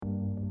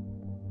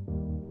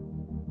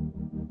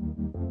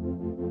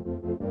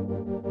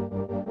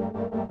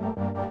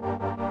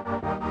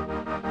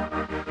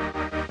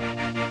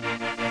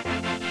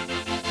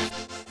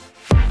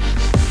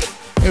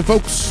Hey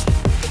folks,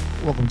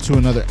 welcome to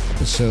another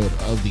episode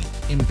of the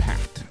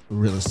Impact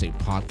Real Estate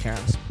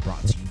Podcast,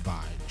 brought to you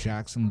by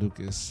Jackson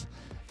Lucas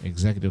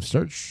Executive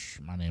Search.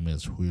 My name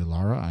is Huy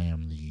Lara. I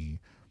am the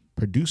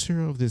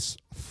producer of this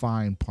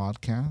fine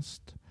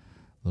podcast.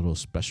 A little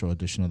special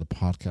edition of the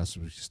podcast as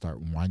we start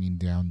winding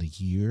down the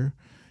year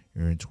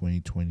here in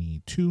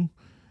 2022,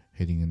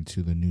 heading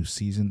into the new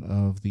season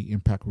of the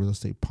Impact Real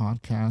Estate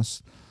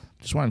Podcast.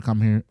 Just wanted to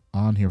come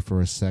on here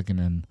for a second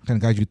and kind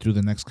of guide you through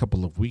the next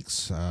couple of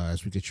weeks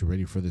as we get you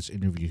ready for this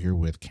interview here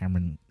with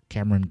Cameron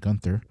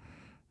Gunter,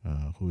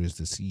 who is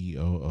the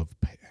CEO of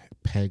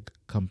PEG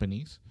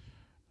Companies.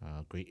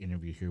 Great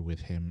interview here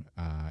with him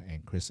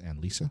and Chris and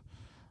Lisa.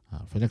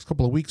 For the next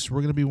couple of weeks,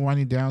 we're going to be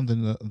winding down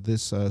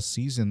this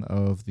season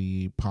of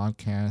the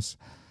podcast,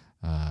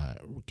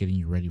 getting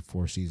you ready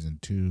for season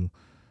 2.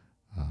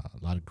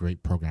 A lot of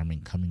great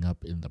programming coming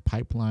up in the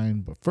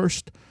pipeline. But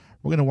first,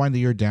 we're going to wind the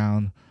year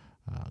down.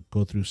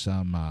 Go through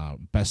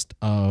some best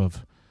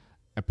of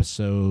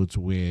episodes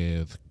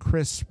with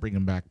Chris,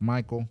 bringing back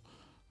Michael,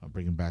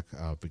 bringing back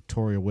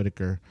Victoria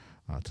Whitaker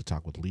to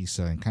talk with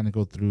Lisa, and kind of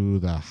go through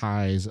the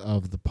highs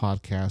of the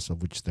podcast,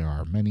 of which there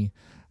are many.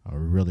 We're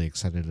really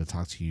excited to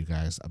talk to you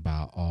guys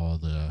about all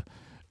the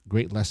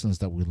great lessons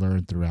that we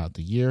learned throughout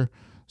the year.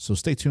 So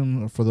stay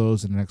tuned for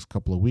those in the next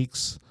couple of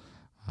weeks.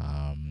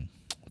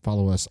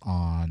 Follow us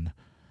on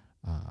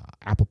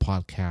Apple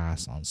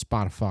Podcasts, on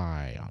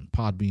Spotify, on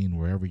Podbean,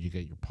 wherever you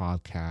get your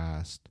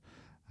podcast.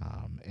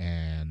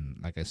 And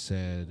like I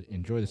said,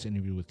 enjoy this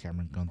interview with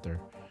Cameron Gunter,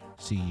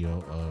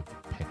 CEO of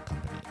PEG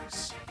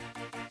Companies.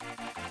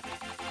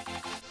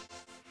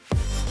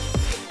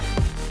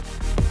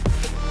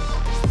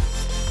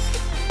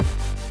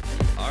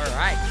 All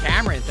right,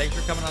 Cameron, thanks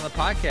for coming on the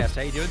podcast.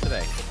 How you doing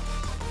today?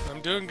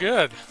 I'm doing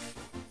good.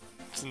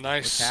 It's a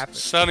nice,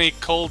 sunny,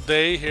 cold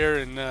day here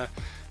in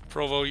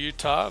Provo,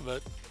 Utah,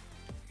 but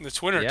it's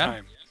winter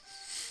time.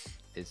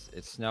 It's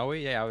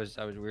snowy. Yeah,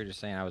 we were just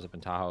saying I was up in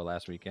Tahoe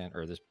last weekend,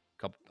 or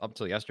up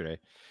until yesterday.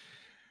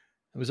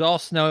 It was all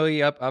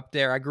snowy up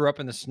there. I grew up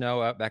in the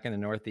snow up back in the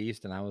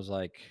Northeast, and I was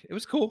like, it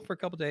was cool for a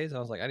couple of days. I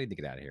was like, I need to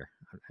get out of here.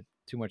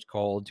 Too much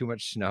cold, too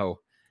much snow.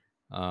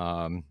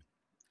 I'm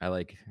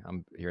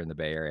here in the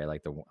Bay Area. I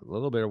like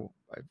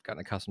I've gotten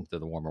accustomed to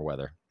the warmer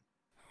weather.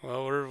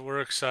 Well, we're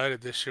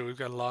excited this year. We've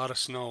got a lot of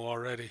snow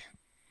already,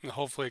 and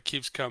hopefully it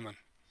keeps coming.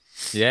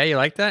 Yeah, you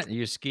like that? Are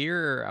you a skier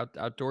or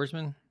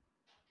outdoorsman?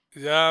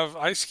 Yeah,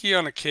 I ski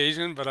on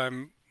occasion, but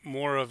I'm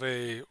more of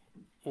a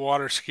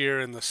water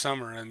skier in the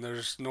summer, and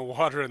there's no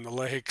water in the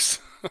lakes.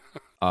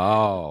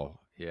 Oh,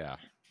 yeah.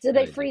 Do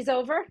they freeze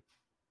over?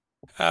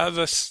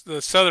 The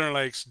southern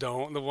lakes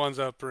don't. The ones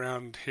up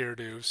around here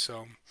do.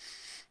 So,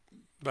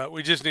 but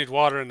we just need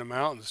water in the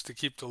mountains to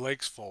keep the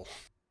lakes full.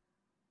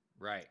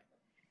 Right.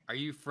 Are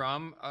you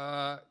from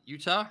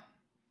Utah?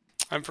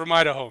 I'm from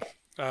Idaho,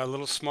 a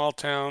little small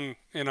town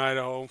in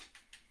Idaho,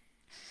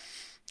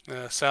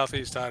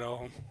 southeast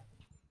Idaho.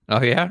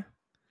 Oh, yeah?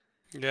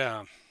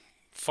 Yeah,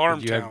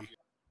 farm town.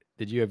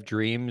 Did you have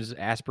dreams,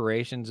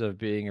 aspirations of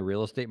being a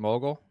real estate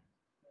mogul?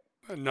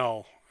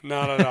 No,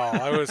 not at all.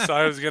 I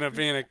was going to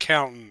be an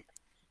accountant.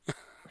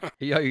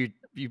 Yeah,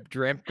 you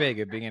dreamt big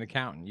of being an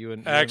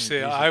accountant.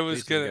 Actually, I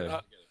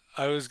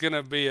was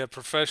gonna be a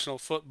professional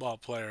football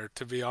player,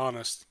 to be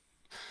honest.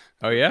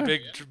 Oh yeah,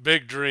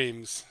 big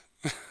dreams.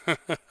 What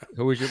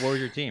was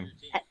your team?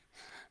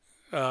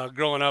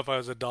 Growing up, I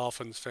was a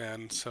Dolphins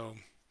fan. So,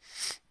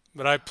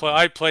 but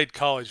I played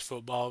college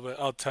football. But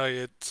I'll tell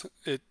you,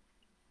 it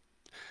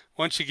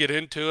once you get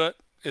into it,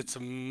 it's a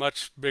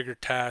much bigger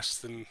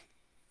task than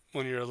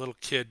when you're a little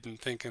kid and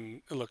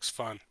thinking it looks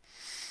fun.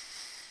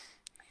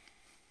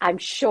 I'm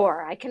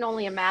sure. I can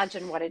only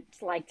imagine what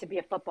it's like to be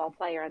a football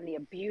player and the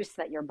abuse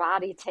that your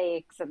body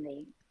takes and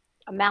the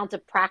amount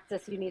of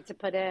practice you need to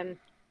put in.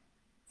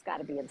 It's got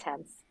to be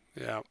intense.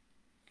 Yeah.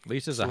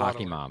 Lisa's a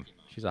hockey mom.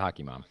 She's a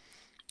hockey mom.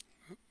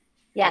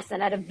 Yes,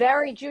 and at a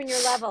very junior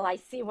level, I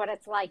see what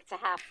it's like to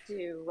have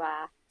to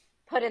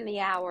put in the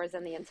hours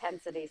and the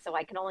intensity. So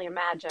I can only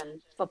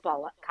imagine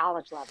football at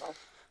college level.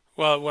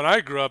 Well, when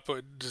I grew up,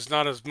 it was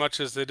not as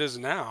much as it is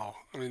now.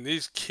 I mean,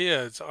 these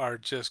kids are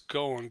just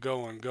going.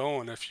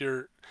 If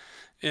you're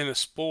in a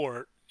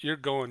sport, you're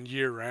going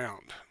year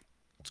round.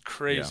 It's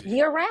crazy. Yeah.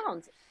 Year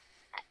round.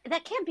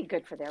 That can't be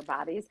good for their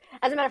bodies.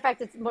 As a matter of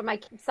fact, when my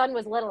son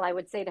was little, I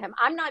would say to him,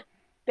 I'm not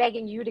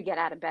begging you to get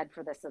out of bed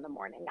for this in the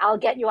morning. I'll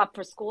get you up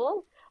for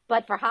school.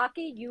 But for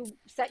hockey, you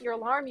set your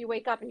alarm, you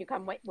wake up, and you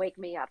come wake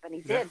me up. And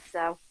he did.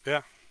 So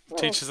yeah,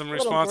 teaches them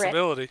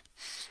responsibility.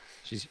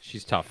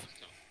 She's tough.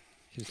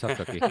 She's a tough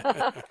cookie.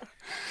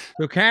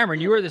 So,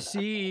 Cameron, you are the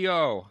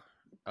CEO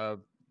of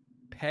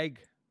PEG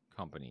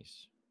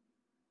Companies.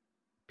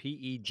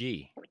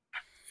 PEG.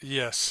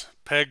 Yes,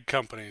 PEG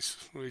Companies.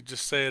 We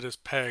just say it as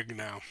PEG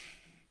now.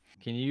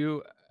 Can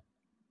you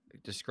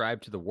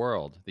describe to the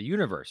world, the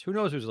universe, who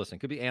knows who's listening,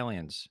 could be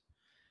aliens,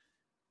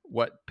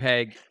 what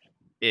PEG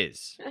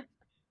is?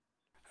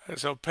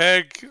 So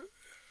PEG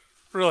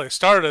really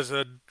started as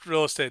a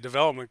real estate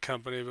development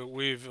company, but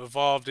we've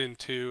evolved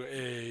into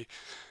a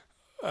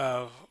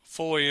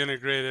fully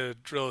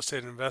integrated real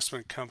estate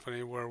investment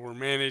company where we're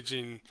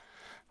managing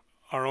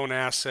our own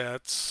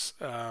assets.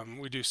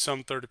 We do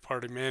some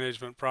third-party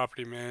management,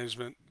 property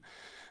management,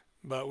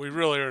 but we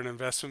really are an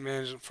investment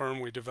management firm.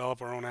 We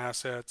develop our own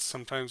assets.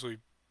 Sometimes we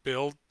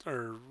build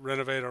or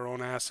renovate our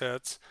own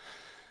assets,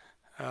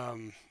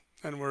 um,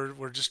 and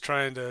we're just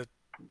trying to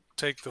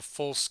take the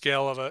full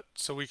scale of it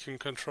so we can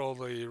control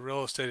the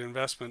real estate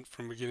investment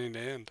from beginning to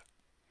end.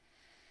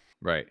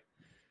 Right.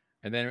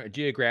 And then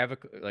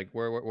geographic, like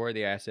where are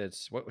the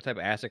assets? What type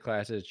of asset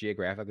classes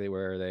geographically?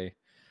 Where are they?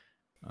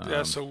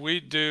 Yeah, Um, so we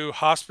do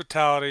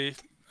hospitality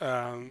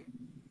um,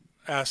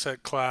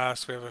 asset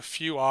class. We have a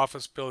few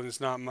office buildings,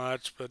 not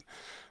much, but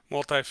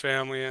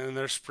multifamily, and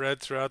they're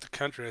spread throughout the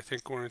country. I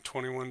think we're in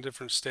 21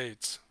 different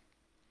states,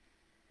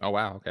 oh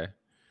wow, okay.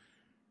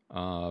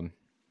 Um,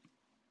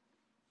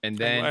 and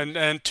and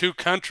then two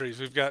countries.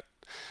 We've got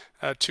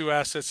two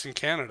assets in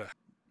Canada.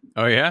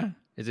 oh yeah,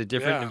 is it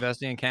different Yeah,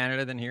 investing in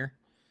Canada than here?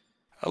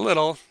 a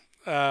little,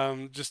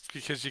 just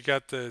because you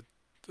got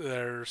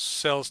their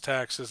sales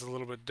tax is a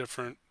little bit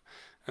different,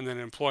 and then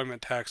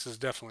employment tax is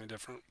definitely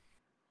different.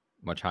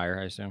 Much higher,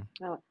 I assume.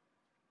 Oh,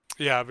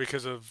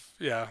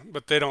 Yeah,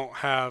 but they don't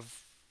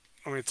have.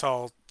 I mean, it's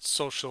all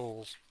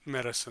social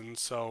medicine,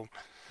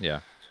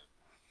 Yeah,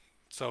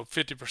 so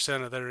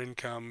 50% of their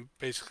income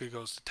basically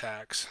goes to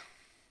tax.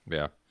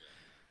 yeah.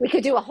 we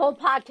could do a whole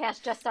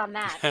podcast just on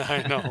that.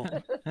 I know.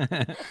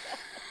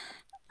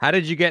 How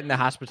did you get in the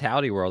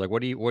hospitality world? Like,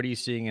 what are you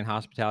seeing in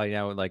hospitality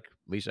now? Like,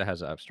 Lisa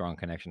has a strong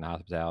connection to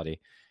hospitality.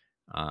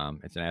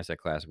 It's an asset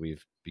class we're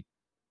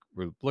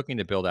looking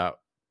to build out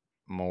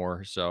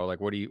more. So, like,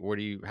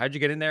 how'd you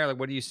get in there? Like,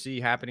 what do you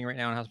see happening right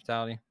now in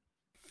hospitality?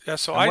 Yeah,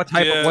 so And I what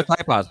did. type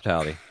of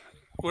hospitality?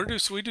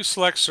 We do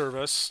select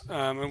service,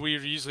 and we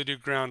usually do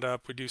ground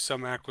up. We do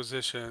some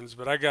acquisitions,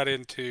 but I got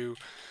into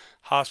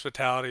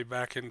hospitality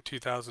back in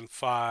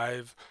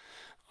 2005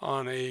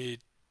 on a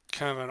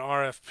kind of an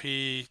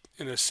RFP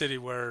in a city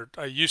where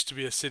I used to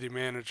be a city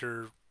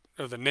manager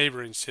of the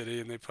neighboring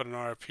city, and they put an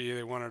RFP.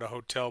 They wanted a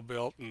hotel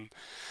built, and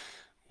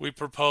we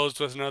proposed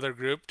with another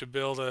group to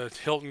build a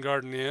Hilton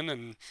Garden Inn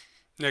and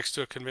next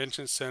to a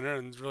convention center,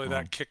 and really Mm,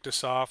 that kicked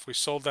us off. We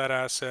sold that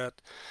asset,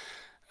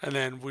 and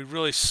then we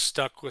really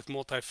stuck with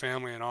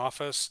multifamily and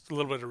office, a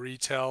little bit of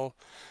retail,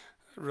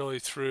 really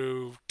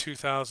through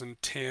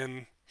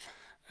 2010.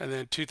 And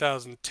then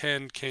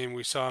 2010 came,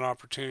 we saw an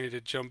opportunity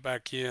to jump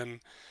back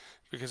in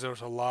because there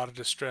was a lot of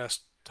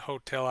distressed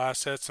hotel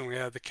assets, and we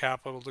had the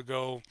capital to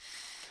go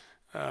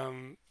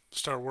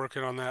start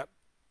working on that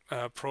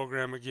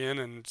program again.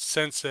 And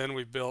since then,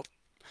 we built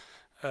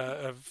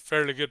a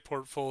fairly good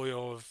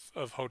portfolio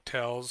of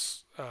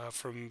hotels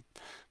from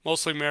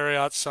mostly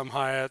Marriott's, some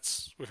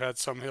Hyatt's. We've had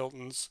some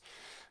Hilton's,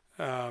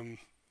 um,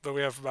 but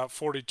we have about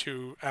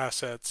 42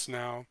 assets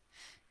now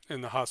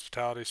in the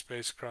hospitality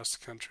space across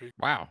the country.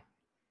 wow,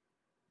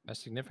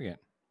 that's significant.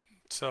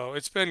 So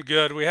it's been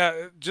good. We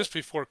had just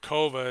before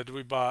COVID,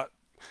 we bought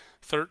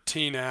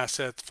 13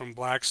 assets from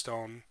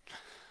Blackstone,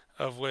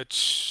 of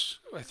which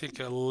I think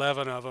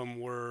 11 of them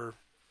were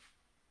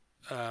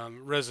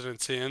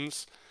residence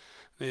inns.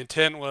 The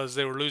intent was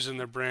they were losing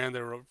their brand.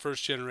 They were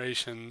first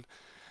generation.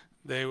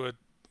 They would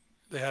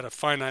they had a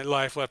finite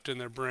life left in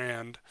their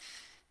brand,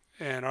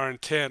 and our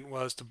intent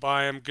was to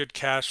buy them, good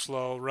cash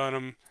flow, run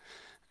them,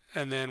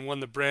 and then when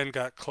the brand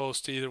got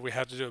close to either we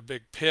had to do a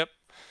big PIP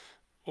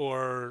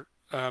or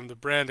the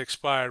brand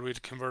expired,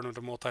 we'd convert them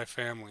to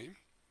multifamily.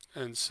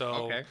 And so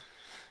Okay.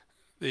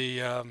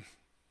 the um,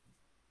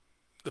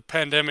 the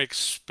pandemic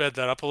sped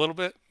that up a little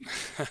bit.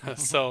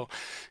 So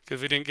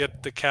because we didn't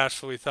get the cash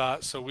flow we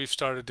thought, so we've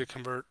started to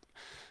convert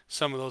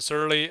some of those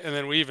early, and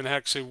then we even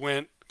actually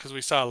went because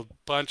we saw a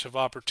bunch of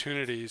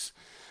opportunities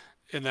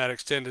in that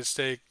extended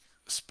stay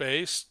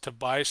space to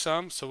buy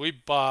some. So we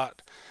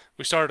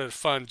started a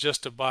fund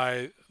just to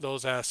buy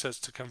those assets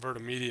to convert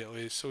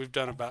immediately. So we've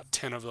done about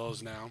 10 of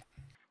those now.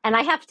 And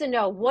I have to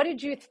know, what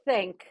did you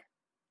think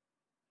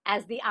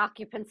as the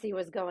occupancy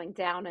was going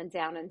down and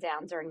down and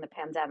down during the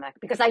pandemic?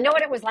 Because I know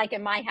what it was like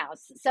in my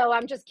house. So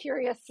I'm just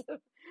curious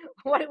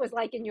what it was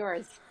like in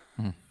yours.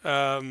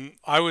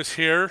 I was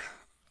here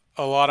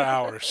a lot of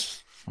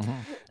hours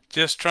Mhm.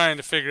 just trying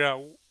to figure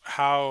out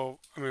how.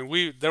 I mean,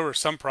 we there were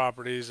some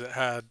properties that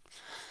had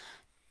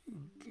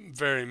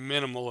very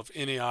minimal of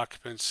any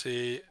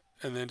occupancy,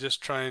 and then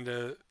just trying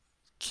to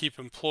keep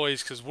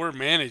employees because we're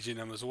managing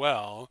them as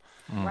well.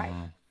 Right.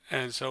 Mhm.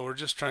 And so we're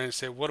just trying to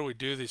say, what do we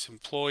do with these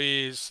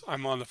employees?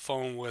 I'm on the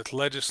phone with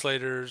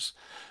legislators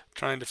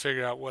trying to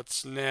figure out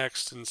what's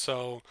next. And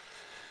so,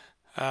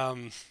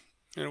 um,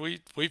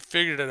 we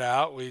figured it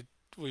out.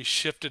 We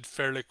shifted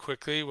fairly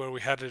quickly where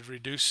we had to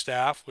reduce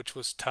staff, which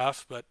was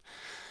tough. But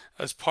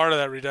as part of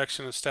that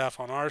reduction of staff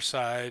on our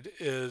side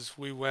is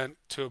we went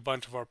to a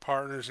bunch of our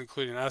partners,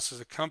 including us as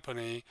a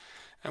company,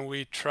 and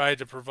we tried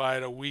to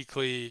provide a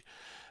weekly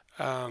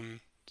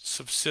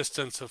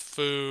subsistence of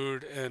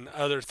food and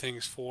other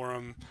things for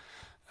them,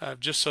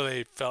 just so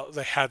they felt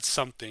they had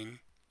something,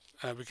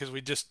 because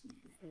we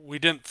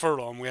didn't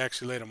furlough them, we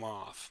actually laid them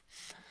off.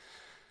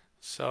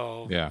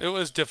 So Yeah. it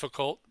was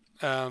difficult.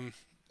 Um,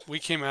 we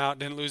came out,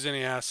 didn't lose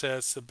any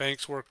assets. The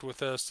banks worked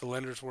with us, the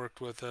lenders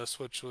worked with us,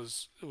 which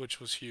was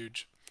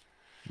huge.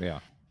 Yeah.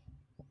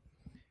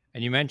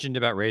 And you mentioned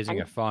about raising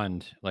And a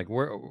fund. Like,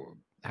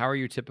 how are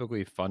you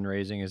typically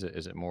fundraising? Is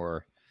it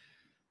more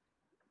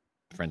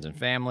friends and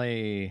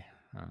family?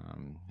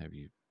 Have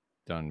you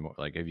done more,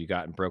 like, have you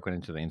gotten broken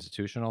into the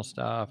institutional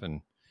stuff?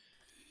 And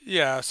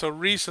Yeah, so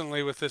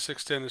recently with this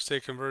extended stay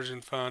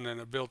conversion fund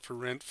and a build for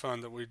rent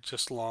fund that we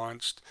just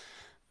launched,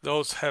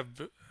 those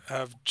have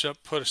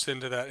put us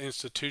into that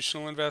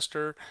institutional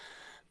investor.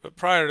 But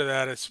prior to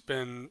that, it's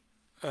been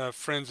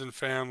friends and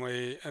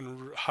family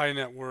and high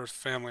net worth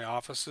family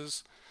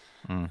offices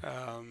mm,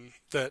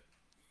 that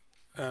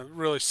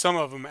really some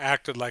of them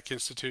acted like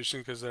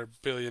institutions because they're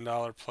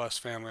billion-dollar plus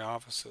family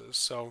offices.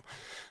 So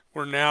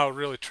we're now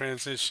really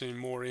transitioning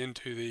more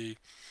into the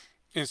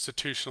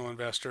institutional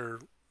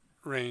investor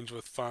range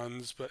with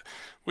funds, but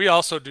we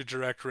also do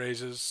direct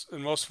raises,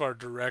 and most of our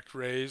direct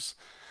raise,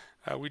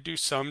 we do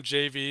some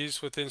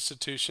JVs with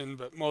institution,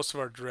 but most of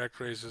our direct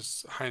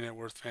raises high net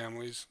worth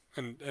families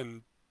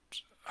and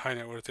high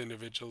net worth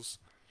individuals.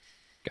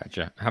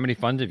 gotcha. How many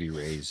funds have you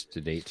raised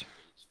to date?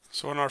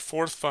 So in our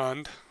fourth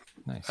fund,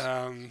 Nice.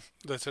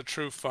 that's a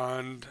true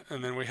fund,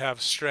 and then we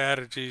have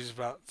strategies,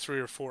 about three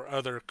or four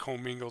other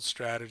commingled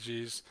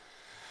strategies.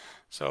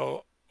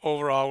 So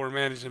overall, we're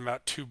managing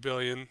about 2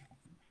 billion.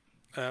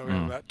 We have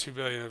Mm, about 2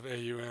 billion of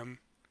AUM.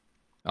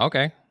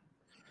 okay.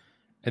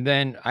 And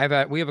then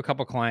we have a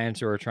couple clients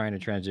who are trying to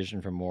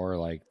transition from more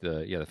like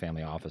the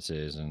family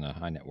offices and the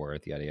high net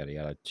worth, yada yada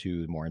yada,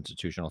 to more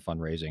institutional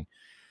fundraising.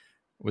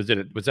 Was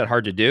that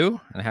hard to do?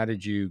 And how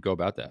did you go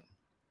about that?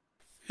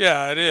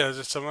 Yeah, it is.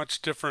 It's a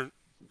much different.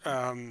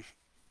 Um,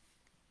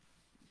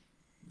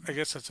 I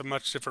guess it's a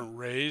much different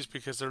raise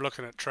because they're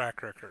looking at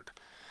track record.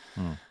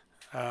 Mm,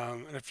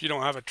 And if you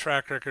don't have a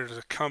track record as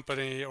a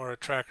company or a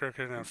track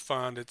record in a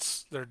fund,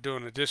 it's they're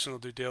doing additional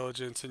due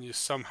diligence, and you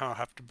somehow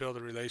have to build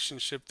a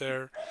relationship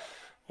there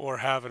or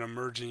have an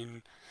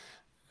emerging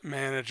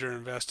manager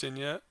invest in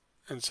you.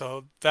 And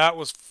so that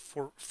was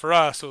for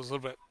us. It was a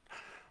little bit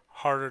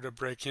harder to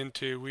break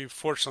into. We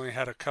fortunately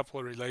had a couple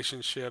of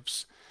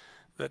relationships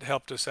that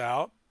helped us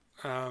out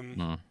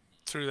mm.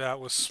 through that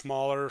with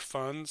smaller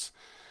funds.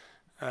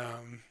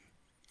 Um,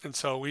 and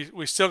so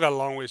we still got a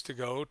long ways to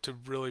go to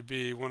really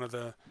be one of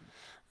the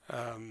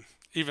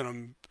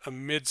even a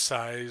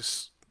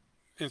mid-size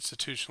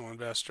institutional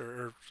investor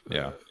or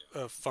Yeah.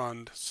 a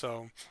fund.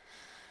 So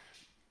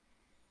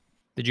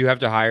Did you have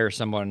to hire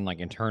someone like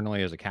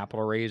internally as a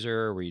capital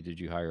raiser? Did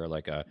you hire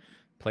like a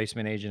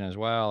placement agent as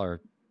well?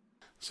 Or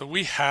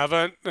we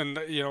haven't, and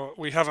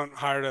we haven't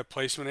hired a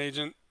placement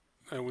agent,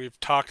 and we've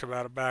talked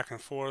about it back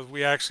and forth.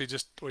 We actually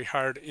just we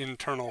hired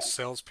internal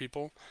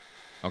salespeople,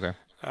 okay,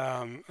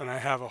 and I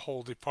have a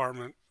whole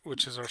department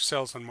which is our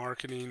sales and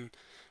marketing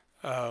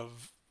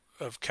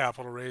of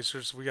capital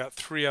raisers. We got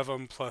three of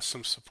them plus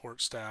some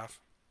support staff.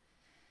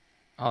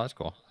 oh that's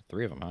cool.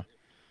 Three of them, huh?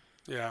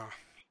 Yeah.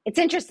 it's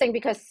interesting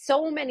because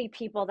so many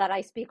people that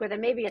I speak with,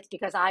 and maybe it's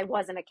because I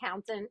was an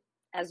accountant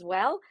as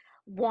well,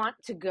 want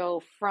to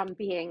go from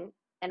being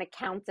an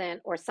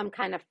accountant or some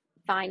kind of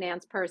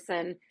finance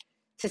person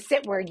to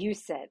sit where you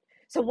sit.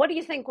 So what do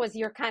you think was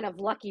your kind of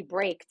lucky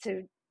break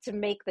to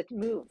make the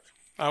move?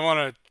 I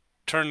want to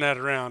turn that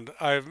around.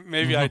 I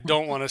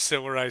don't want to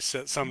sit where I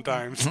sit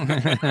sometimes.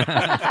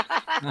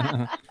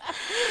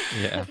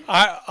 Yeah.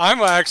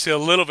 I'm actually a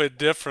little bit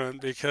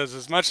different because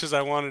as much as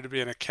I wanted to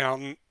be an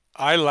accountant,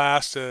 I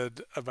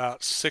lasted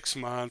about 6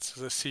 months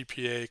as a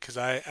CPA because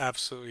I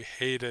absolutely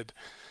hated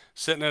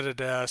sitting at a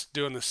desk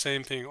doing the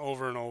same thing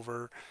over and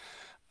over.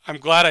 I'm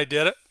glad I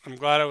did it. I'm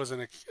glad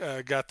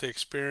I got the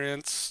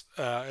experience.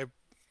 I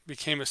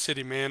became a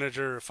city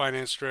manager, a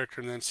finance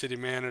director, and then city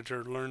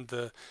manager. Learned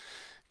the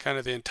kind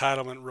of the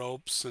entitlement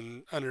ropes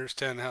and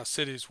understand how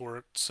cities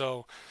worked.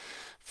 So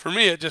for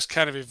me, it just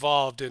kind of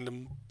evolved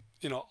into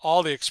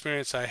all the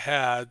experience I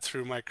had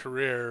through my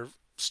career,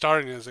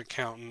 starting as an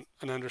accountant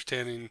and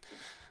understanding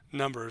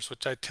numbers,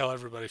 which I tell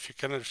everybody if you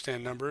can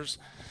understand numbers,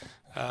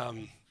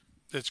 um,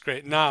 it's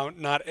great. Now,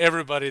 not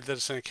everybody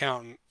that's an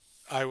accountant,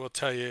 I will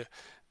tell you,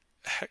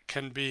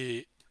 can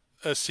be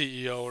a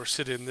CEO or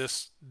sit in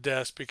this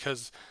desk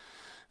because,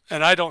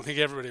 and I don't think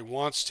everybody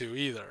wants to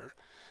either,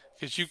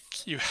 because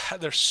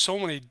there's so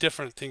many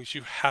different things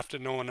you have to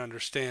know and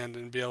understand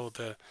and be able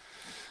to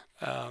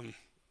um,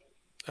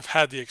 have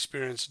had the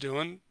experience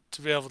doing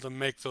to be able to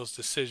make those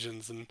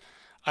decisions. And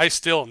I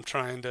still am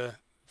trying to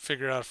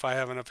figure out if I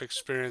have enough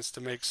experience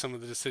to make some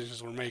of the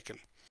decisions we're making.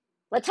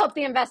 Let's hope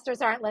the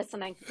investors aren't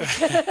listening.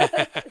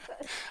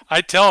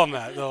 I tell them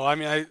that though. I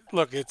mean, I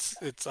look, it's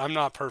I'm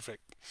not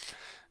perfect,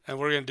 and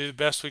we're going to do the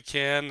best we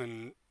can,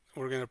 and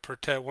we're going to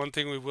protect. One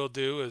thing we will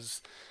do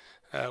is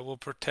we'll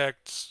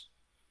protect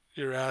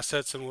your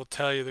assets, and we'll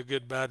tell you the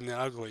good, bad, and the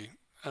ugly,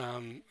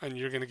 and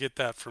you're going to get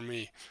that from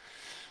me.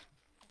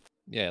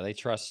 Yeah, they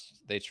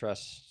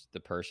trust the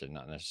person,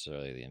 not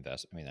necessarily the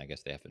invest. I mean, I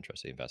guess they have to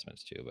trust the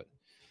investments too, but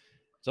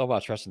it's all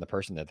about trusting the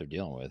person that they're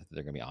dealing with.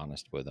 They're going to be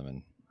honest with them,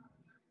 and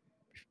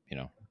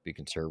be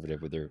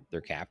conservative with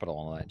their capital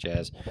and all that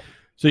jazz.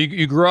 So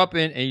you grew up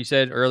in, and you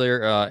said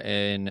earlier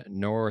in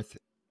north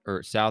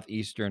or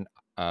southeastern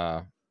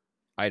uh,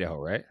 Idaho,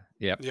 right?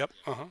 Yep. Yep.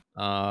 Uh-huh.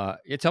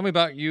 Yeah, tell me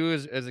about you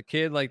as a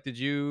kid. Like, did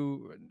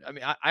you? I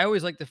mean, I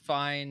always like to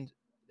find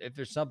if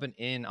there's something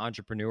in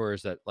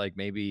entrepreneurs that like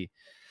maybe,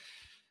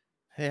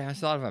 yeah, I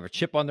saw them have a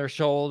chip on their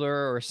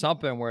shoulder or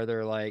something where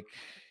they're like,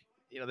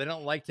 they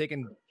don't like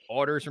taking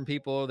orders from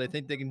people. They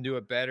think they can do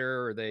it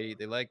better, or they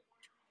like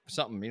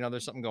something.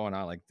 There's something going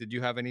on. Like, did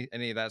you have any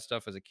of that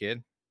stuff as a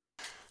kid?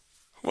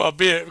 Well,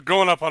 be it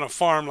growing up on a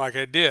farm like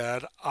I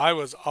did, I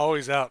was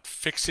always out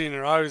fixing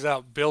or always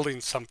out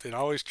building something,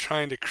 always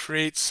trying to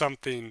create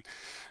something.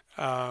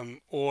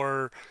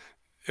 Or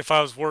if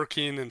I was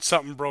working and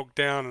something broke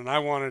down and I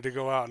wanted to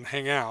go out and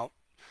hang out,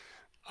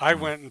 I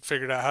Mm, went and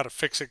figured out how to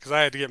fix it because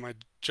I had to get my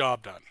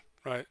job done,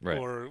 right?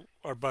 right. Or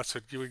our butts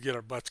would get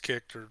our butts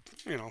kicked, or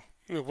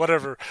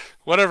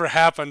whatever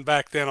happened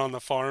back then on the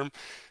farm,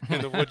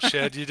 in the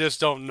woodshed, you just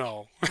don't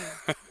know.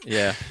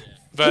 Yeah,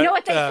 You know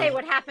what But they say?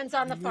 What happens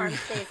on the farm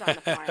stays on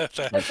the farm.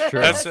 that's true.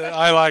 that's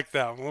I like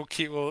that.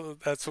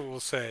 That's what we'll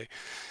say.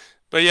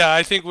 But yeah,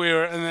 I think we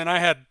were, and then I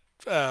had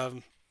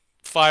um,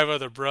 five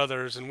other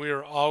brothers, and we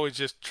were always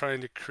just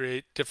trying to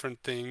create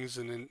different things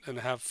and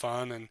have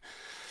fun. And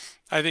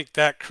I think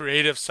that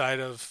creative side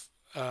of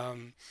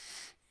um,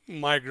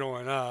 my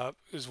growing up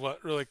is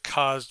what really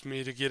caused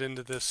me to get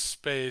into this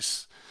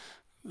space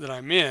that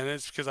I'm in.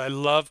 It's because I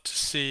love to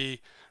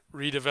see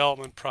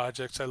redevelopment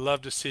projects. I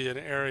love to see an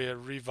area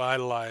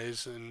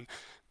revitalize and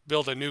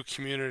build a new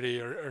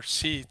community, or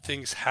see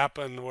things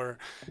happen where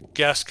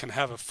guests can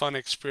have a fun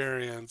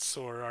experience,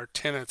 or our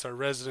tenants, our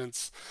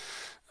residents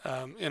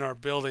in our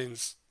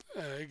buildings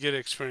get to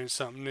experience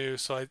something new.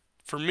 So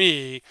for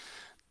me,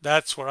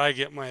 that's where I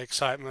get my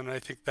excitement. I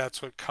think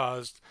that's what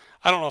caused.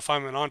 I don't know if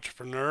I'm an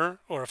entrepreneur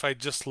or if I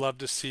just love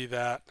to see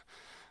that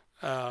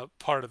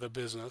part of the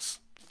business.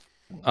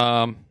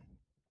 Um,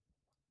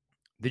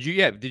 did you?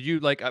 Yeah. Did you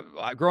like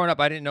growing up?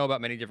 I didn't know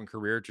about many different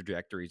career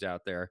trajectories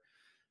out there,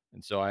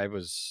 and so I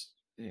was.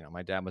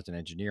 My dad was an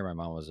engineer. My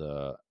mom was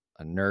a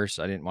nurse.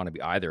 I didn't want to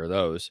be either of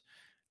those,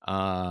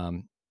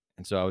 um,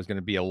 and so I was going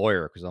to be a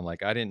lawyer because I'm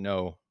like I didn't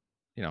know.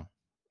 You know,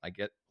 I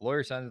get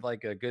lawyer sounded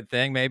like a good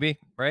thing, maybe,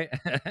 right?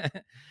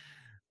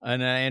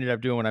 And I ended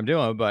up doing what I'm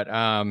doing. But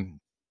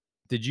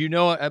did you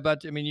know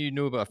about? I mean, you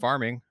knew about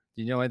farming.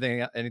 Do you know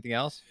anything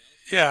else?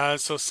 Yeah,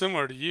 so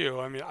similar to you.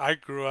 I mean, I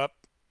grew up,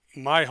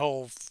 my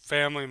whole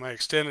family, my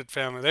extended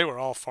family, they were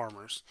all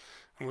farmers.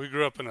 And we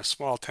grew up in a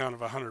small town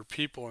of 100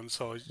 people. And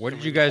so, What I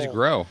did you mean, the guys whole,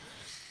 grow?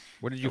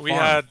 What did you we farm?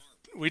 had,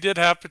 we did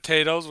have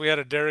potatoes, we had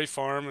a dairy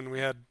farm, and we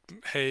had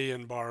hay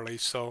and barley.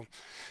 So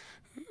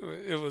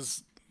it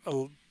was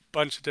a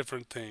bunch of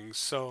different things.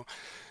 So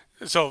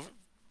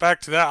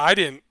back to that, I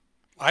didn't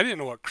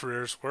know what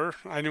careers were.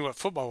 I knew what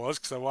football was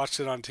because I watched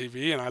it on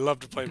TV, and I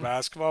loved to play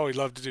basketball. We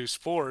loved to do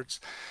sports.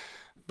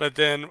 But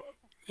then,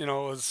 it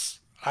was,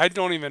 I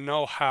don't even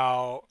know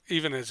how,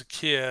 even as a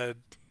kid,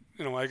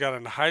 when I got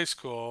into high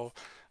school,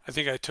 I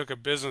think I took a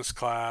business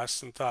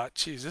class and thought,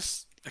 geez,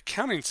 this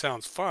accounting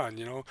sounds fun.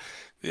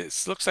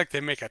 It looks like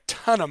they make a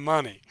ton of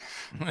money.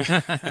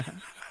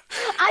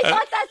 I Uh,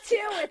 thought that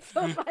too. It's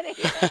so funny.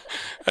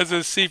 as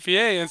a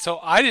CPA. And so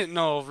I didn't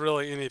know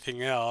really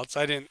anything else.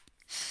 I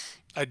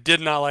did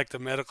not like the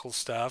medical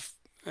stuff.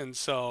 And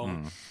so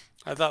Hmm.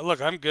 I thought,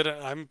 look, I'm good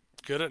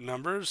at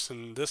numbers,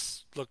 and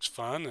this looks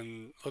fun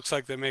and looks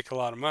like they make a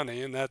lot of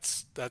money, and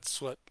that's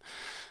what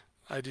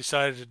I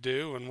decided to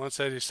do. And once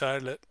I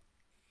decided it,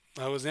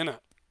 I was in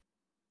it.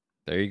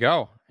 There you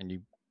go. And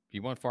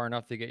you went far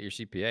enough to get your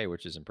CPA,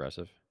 which is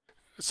impressive.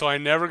 So I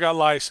never got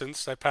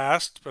licensed. I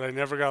passed, but I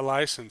never got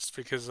licensed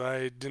because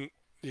I didn't.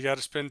 You got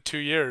to spend 2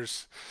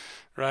 years,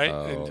 right?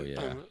 Oh And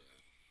yeah.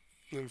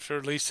 I'm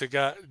sure Lisa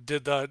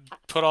did the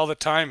put all the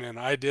time in.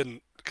 I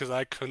didn't because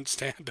I couldn't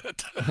stand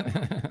it.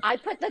 I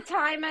put the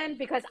time in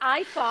because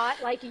I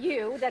thought, like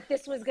you, that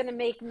this was going to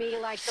make me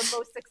like the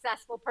most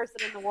successful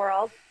person in the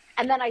world.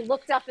 And then I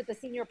looked up at the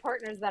senior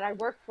partners that I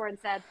worked for and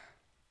said,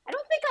 I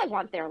don't think I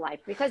want their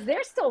life because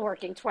they're still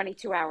working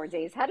 22-hour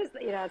days. How does,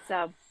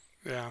 so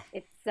Yeah.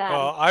 it's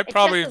Well, I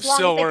it's just probably as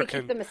long as still they can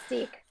keep working. the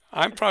mystique.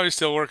 I'm probably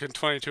still working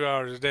 22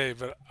 hours a day,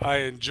 but I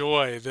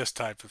enjoy this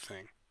type of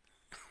thing.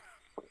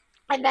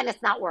 And then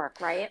it's not work,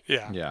 right?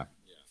 Yeah. Yeah.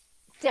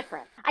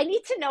 Different. I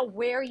need to know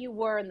where you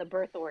were in the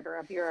birth order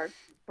of your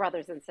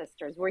brothers and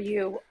sisters. Were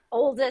you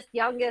oldest,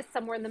 youngest,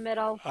 somewhere in the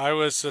middle? I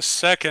was the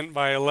second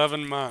by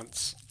 11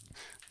 months.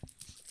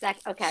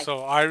 Okay,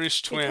 So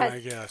Irish twin, because I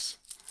guess.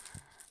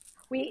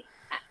 we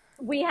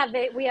we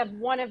have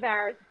one of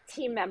our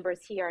team members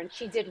here, and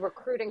she did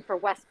recruiting for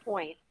West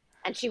Point,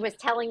 and she was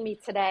telling me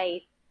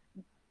today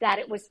that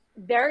it was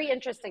very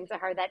interesting to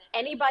her that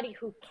anybody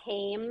who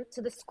came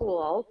to the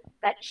school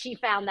that she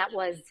found that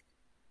was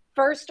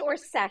first or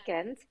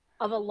second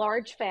of a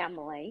large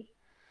family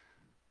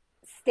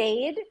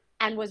stayed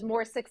and was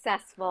more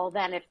successful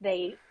than if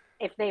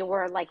they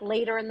were like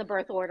later in the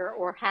birth order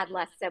or had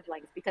less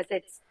siblings, because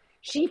it's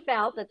she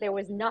felt that there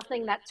was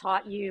nothing that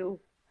taught you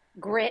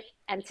grit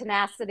and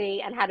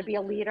tenacity and how to be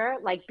a leader,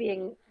 like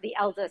being the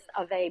eldest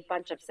of a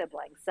bunch of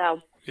siblings.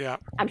 So Yeah,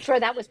 I'm sure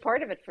that was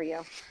part of it for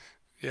you.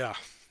 yeah.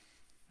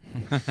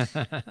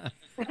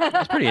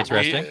 That's pretty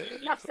We, interesting.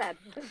 Enough said.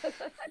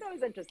 That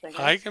was interesting,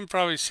 right? I can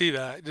probably see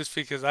that just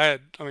because I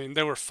mean,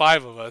 there were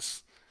five of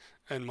us,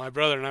 and my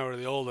brother and I were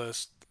the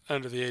oldest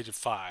under the age of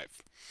five.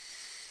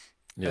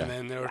 And Yeah.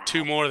 then there were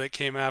two Wow. more that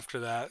came after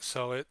that.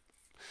 So it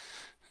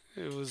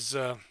was,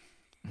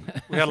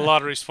 we had a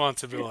lot of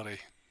responsibility.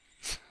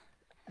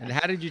 And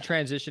how did you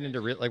transition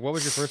into real? Like, what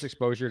was your first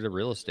exposure to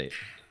real estate?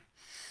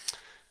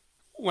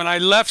 When I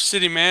left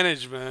city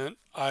management,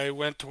 I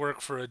went to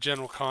work for a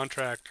general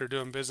contractor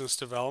doing business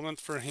development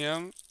for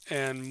him.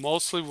 And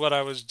mostly what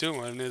I was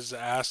doing is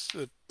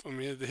I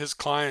mean, his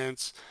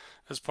clients,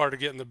 as part of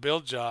getting the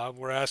build job,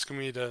 were asking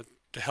me to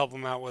help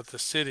them out with the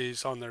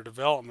cities on their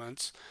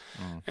developments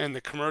Mm. and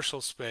the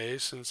commercial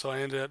space. And so I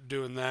ended up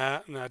doing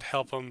that, and I'd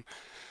help them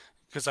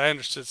because I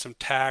understood some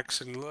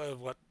tax and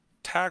what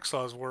tax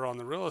laws were on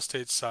the real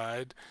estate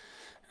side.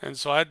 And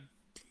so I'd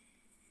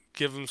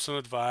give them some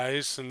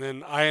advice, and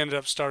then I ended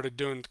up started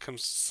doing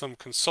some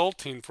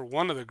consulting for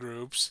one of the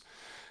groups,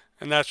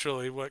 and that's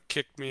really what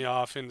kicked me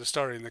off into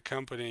starting the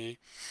company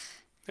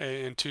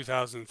in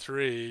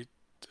 2003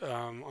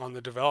 on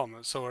the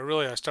development. So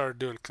I started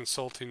doing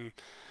consulting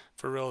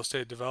for real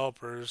estate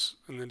developers,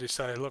 and then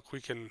decided, look,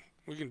 we can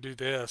do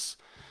this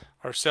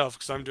ourselves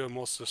because I'm doing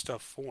most of the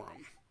stuff for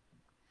them.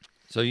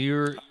 So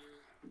you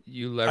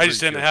I just leverage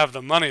didn't your have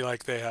the money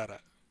like they had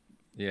it.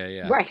 yeah,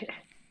 yeah. Right.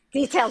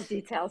 Details,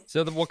 details.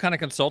 So what kind of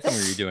consulting So,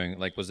 were you doing?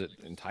 Like, was it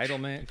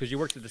entitlement? Because you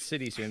worked at the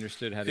city, so you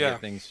understood how to Yeah, get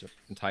things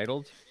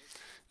entitled,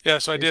 yeah.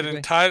 So I did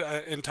basically.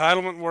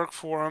 entitlement work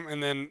for them,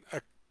 and then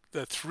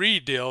the three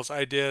deals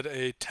I did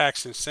a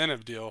tax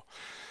incentive deal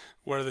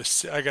where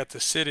I got the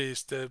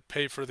cities to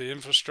pay for the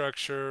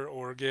infrastructure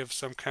or give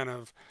some kind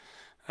of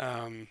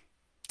um,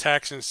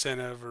 tax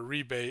incentive or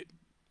rebate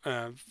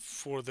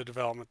for the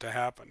development to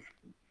happen.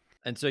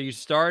 And so you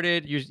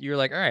started. You're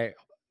like, all right,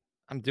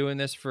 I'm doing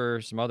this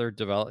for some other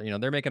develop.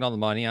 They're making all the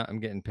money. I'm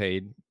getting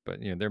paid, but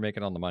they're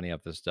making all the money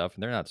off this stuff,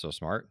 and they're not so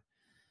smart.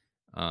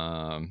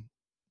 Um,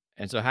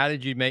 and so how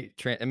did you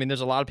I mean,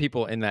 there's a lot of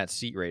people in that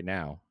seat right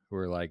now who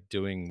are like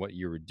doing what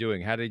you were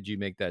doing. How did you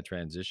make that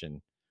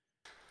transition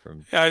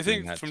from Yeah, I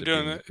doing think that from to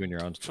doing being it doing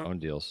your own from own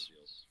deals?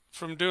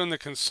 from doing the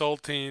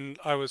consulting,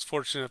 I was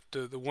fortunate enough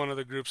to the one of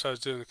the groups I was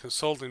doing the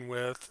consulting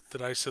with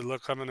that I said,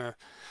 look, I'm gonna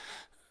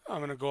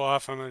go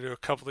off. I'm gonna do a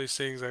couple of these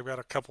things. I've got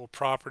a couple of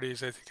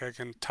properties I think I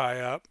can tie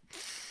up,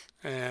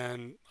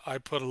 and I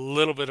put a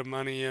little bit of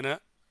money in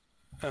it,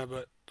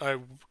 but I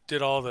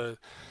did all the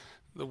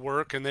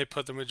work, and they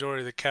put the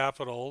majority of the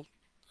capital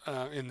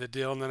in the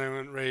deal. And then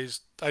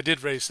I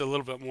did raise a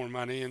little bit more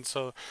money, and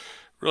so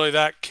really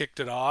that kicked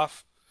it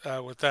off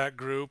with that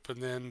group,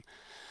 and then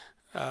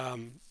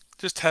um,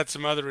 just had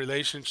some other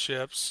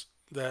relationships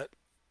that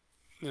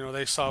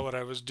they saw what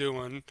I was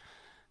doing,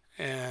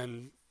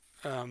 and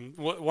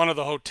one of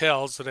the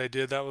hotels that I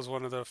did, that was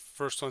one of the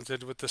first ones I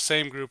did with the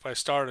same group I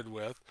started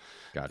with.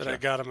 That Gotcha.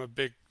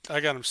 I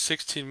got them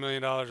 $16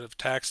 million of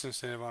tax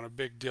incentive on a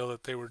big deal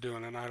that they were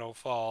doing in Idaho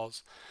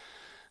Falls,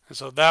 and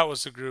so that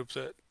was the group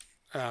that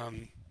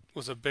um,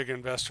 was a big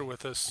investor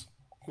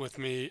with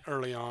me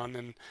early on,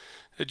 and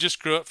it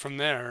just grew up from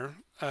there.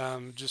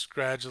 Just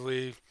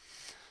gradually,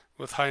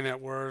 with high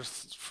net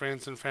worth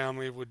friends and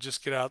family, would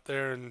just get out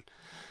there and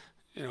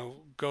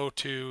go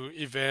to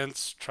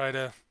events, try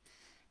to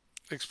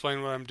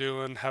explain what I'm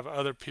doing, have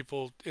other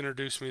people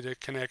introduce me to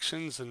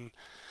connections, and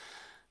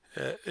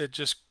it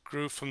just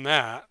grew from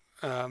that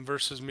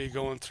versus me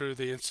going through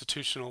the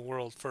institutional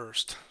world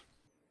first.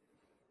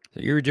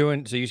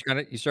 So you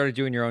started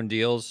doing your own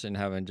deals and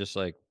having just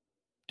like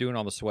doing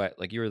all the sweat.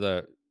 Like you were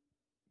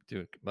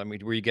I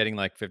mean, were you getting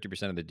like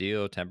 50% of the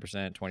deal,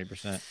 10%,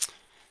 20%?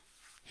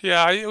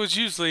 Yeah, it was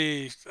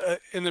usually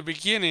in the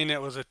beginning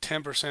it was a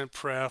 10%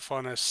 pref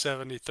on a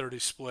 70-30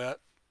 split,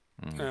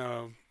 Mm,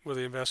 where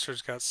the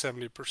investors got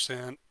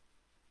 70%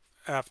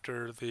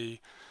 after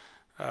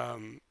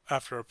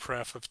after a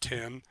pref of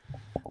 10.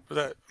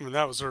 But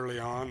that was early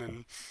on,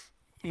 and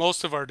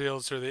most of our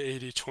deals are the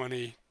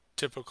 80-20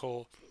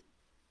 typical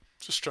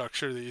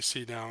structure that you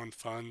see now in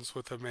funds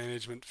with a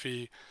management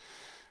fee.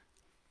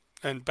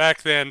 And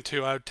back then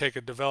too, I would take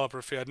a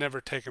developer fee. I'd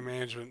never take a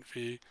management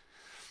fee.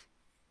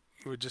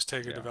 We would just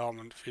take a yeah,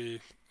 development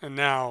fee. And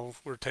now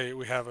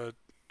we have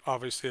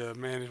obviously a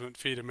management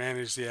fee to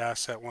manage the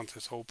asset once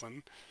it's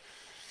open.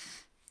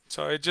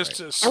 So it right. just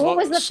and what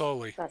was the,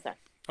 slowly. oh, sorry.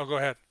 Oh, go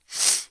ahead.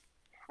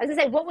 I was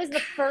gonna say, what was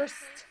the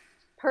first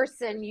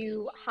person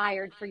you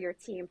hired for your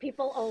team?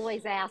 People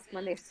always ask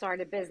when they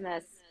start a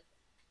business,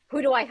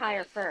 who do I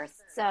hire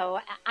first? So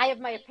I have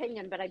my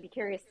opinion, but I'd be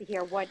curious to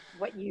hear what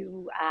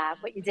you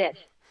did.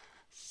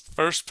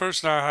 First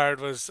person I hired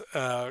was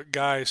a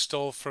guy I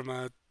stole from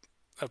a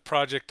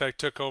project I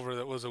took over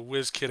that was a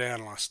whiz kid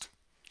analyst.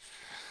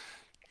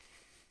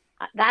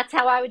 That's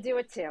how I would do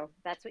it too.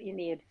 That's what you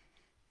need.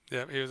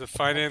 Yeah, he was a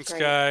That's finance great.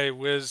 guy.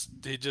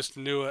 He just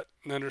knew it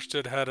and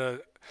understood how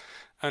to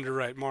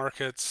underwrite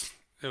markets,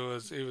 It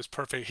was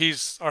perfect.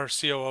 He's our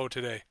COO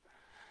today.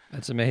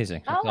 That's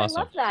amazing. That's Oh, I awesome.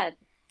 love that.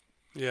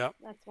 Yeah.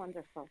 That's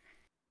wonderful.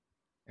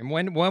 And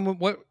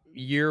what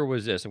year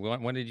was this?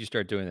 When did you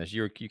start doing this?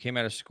 You came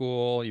out of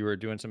school, you were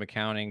doing some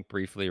accounting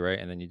briefly, right?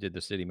 And then you did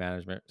the city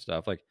management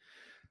stuff. Like,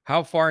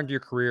 how far into your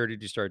career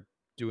did you start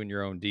doing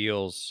your own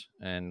deals?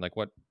 And like,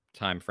 what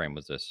time frame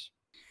was this?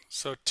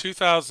 So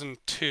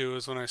 2002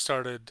 is when I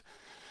started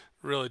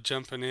really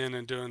jumping in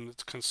and doing the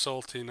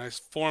consulting. I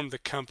formed the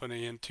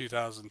company in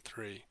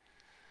 2003.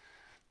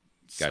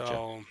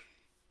 Gotcha. So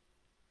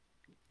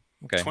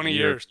Okay, 20 and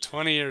you're years,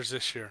 20 years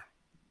this year.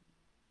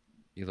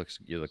 you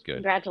look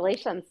good.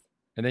 Congratulations.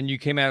 And then you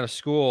came out of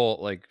school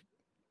like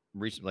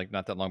recent, like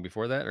not that long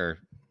before that, or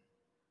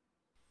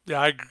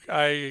Yeah,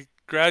 I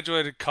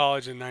graduated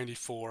college in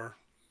 94.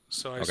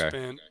 So I okay,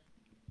 spent,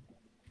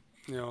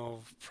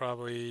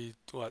 probably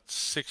what,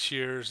 6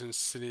 years in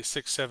city,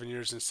 6, 7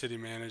 years in city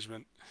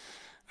management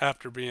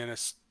after being a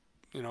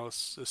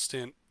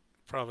stint,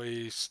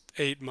 probably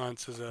 8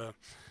 months as a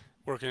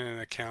working in an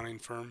accounting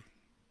firm.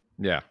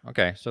 yeah,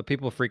 okay. So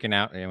people freaking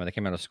out, when they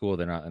came out of school,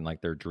 they're not in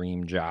like their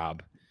dream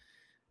job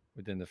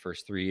within the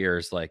first 3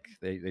 years. Like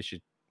they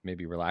should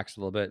maybe relax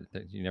a little bit.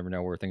 You never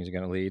know where things are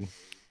going to lead.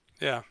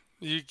 Yeah,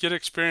 you get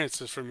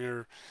experiences from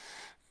your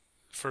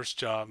first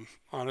job.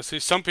 Honestly,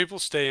 some people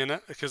stay in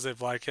it because they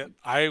like it.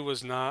 I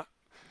was not.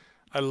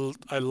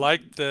 I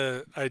liked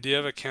the idea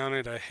of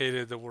accounting. I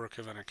hated the work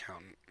of an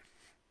accountant.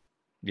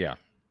 Yeah,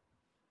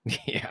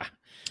 yeah.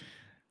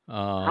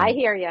 I Um,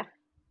 hear you.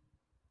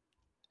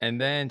 and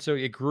then so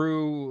it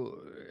grew.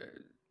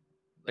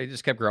 They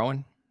just kept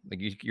growing.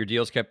 Like your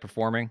deals kept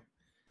performing.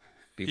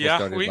 People Yeah,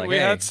 started we, like, we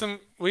had hey, some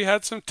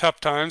tough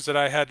times that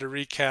I had to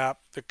recap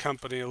the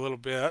company a little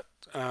bit,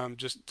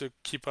 just to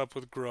keep up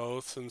with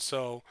growth, and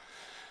so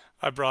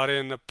I brought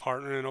in a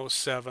partner in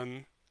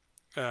 '07.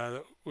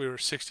 We were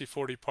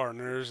 60/40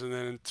 partners, and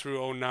then through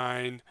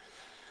 '09,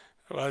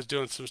 I was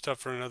doing some stuff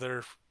for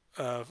another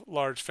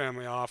large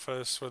family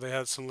office where they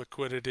had some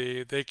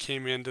liquidity. They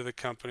came into the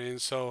company,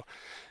 and so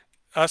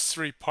us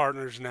three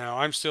partners now.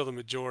 I'm still the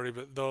majority,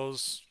 but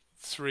those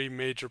three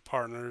major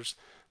partners,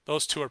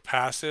 those two are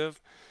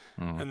passive,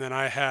 mm, and then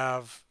I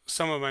have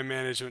some of my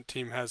management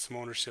team has some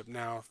ownership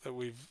now that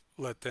we've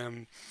let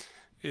them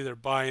either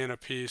buy in a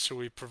piece or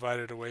we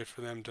provided a way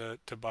for them to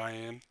buy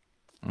in.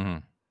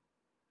 mm.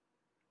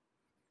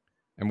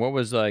 And what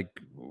was like?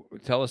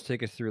 Tell us,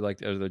 take us through like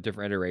the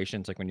different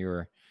iterations. Like when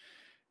you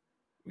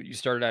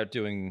started out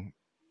doing,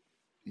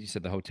 you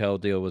said the hotel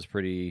deal was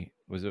pretty.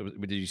 Was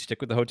it? Did you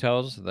stick with the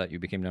hotels so that you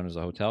became known as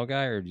a hotel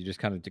guy, or did you just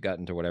kind of got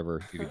into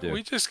whatever you could do?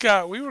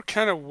 We were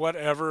kind of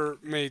whatever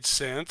made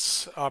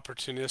sense,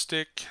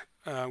 opportunistic.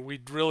 We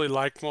really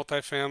liked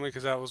multifamily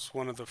because that was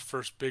one of the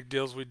first big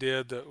deals we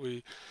did. That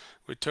we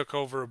took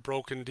over a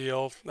broken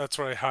deal. That's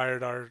where I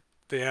hired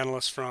the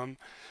analyst from.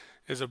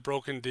 Is a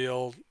broken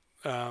deal.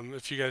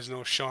 If you guys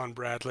know Sean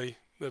Bradley,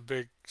 the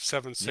big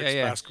seven Yeah, six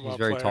yeah. He's basketball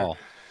very player, tall.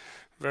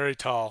 very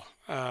tall.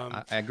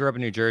 I grew up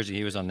in New Jersey.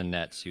 He was on the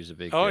Nets. He was a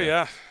big. Oh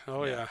yeah,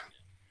 oh Yeah. yeah.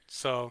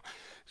 So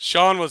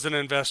Sean was an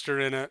investor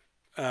in it,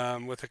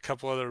 with a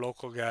couple other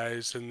local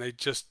guys, and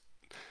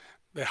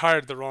they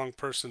hired the wrong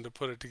person to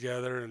put it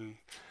together. And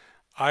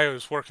I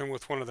was working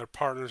with one of their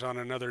partners on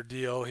another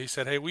deal. He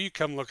said, "Hey, will you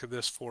come look at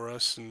this for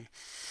us?" And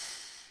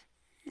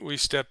we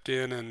stepped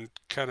in and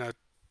kind of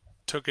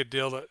took a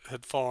deal that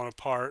had fallen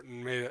apart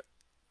and made it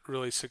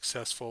really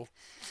successful.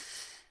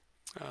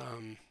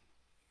 Um,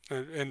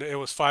 and it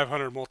was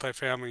 500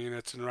 multifamily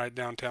units in right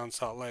downtown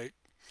Salt Lake.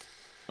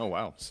 Oh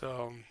wow,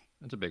 So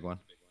that's a big one.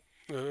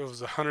 it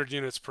was a 100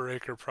 units per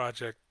acre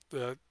project,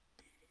 the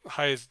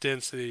highest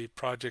density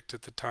project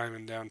at the time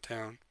in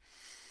downtown.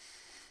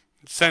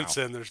 Since Wow.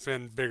 then, there's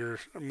been bigger,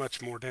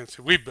 much more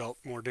density. We built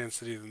more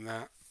density than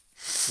that.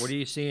 What are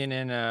you seeing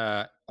in?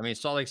 I mean,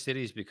 Salt Lake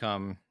City's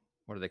become.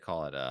 What do they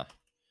call it?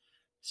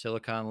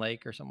 Silicon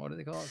Lake or something. What do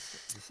they call it?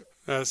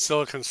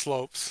 Silicon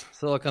Slopes.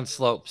 Silicon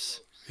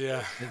Slopes.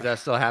 Yeah. Is that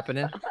still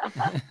happening?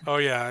 Oh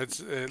yeah. It's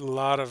a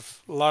lot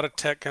of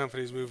tech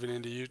companies moving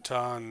into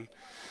Utah, and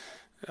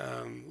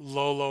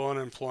low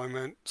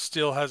unemployment.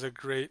 Still has a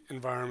great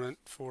environment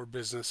for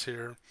business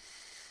here.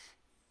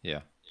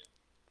 Yeah.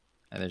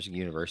 And there's a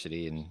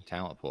university and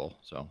talent pool.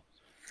 So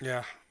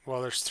Yeah.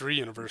 Well, there's three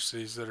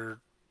universities that are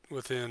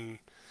within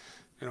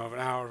an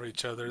hour of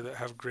each other that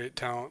have great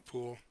talent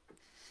pool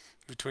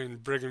between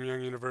Brigham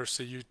Young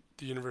University,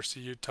 the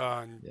University of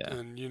Utah, yeah,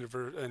 and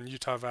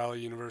Utah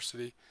Valley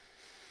University,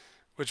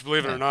 which,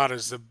 believe it or man, not,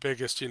 is the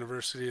biggest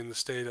university in the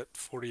state at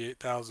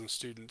 48,000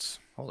 students.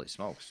 holy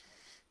smokes!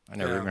 I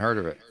never Yeah, even heard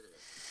of it.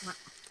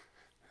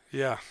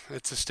 yeah,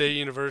 it's a state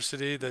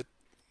university that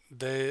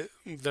their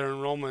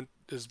enrollment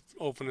is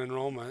open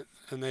enrollment,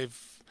 and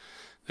they've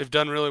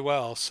done really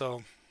well.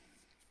 So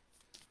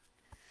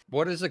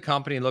What does the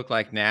company look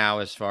like now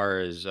as far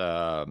as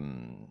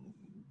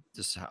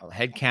just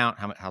head count?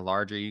 How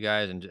large are you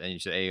guys? And you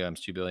said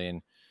AUM's 2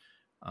 billion.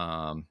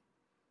 Um,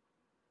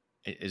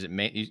 is it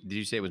did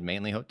you say it was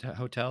mainly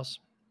hotels?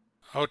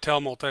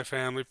 hotel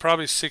multifamily,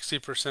 probably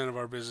 60% of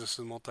our business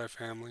is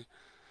multifamily,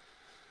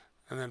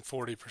 and then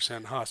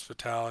 40%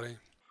 hospitality.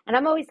 And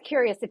I'm always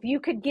curious if you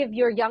could give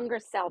your younger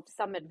self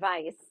some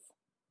advice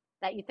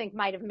that you think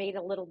might have made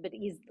life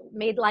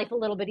a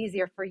little bit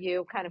easier for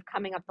you, kind of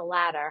coming up the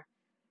ladder.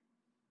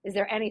 Is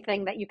there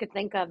anything that you could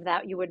think of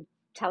that you would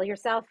tell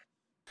yourself?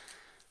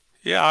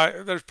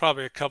 Yeah, there's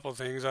probably a couple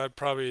things. I'd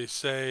probably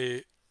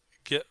say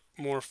get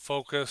more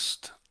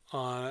focused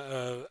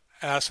on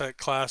asset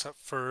class at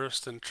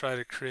first and try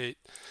to create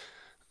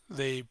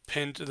the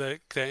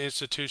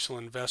institutional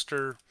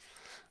investor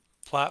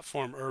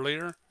platform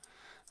earlier.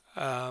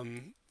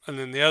 And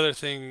then the other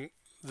thing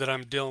that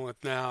I'm dealing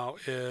with now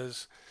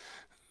is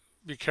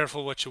be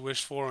careful what you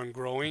wish for in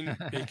growing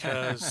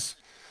because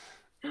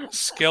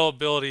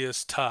scalability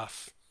is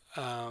tough.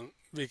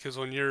 Because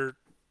when you're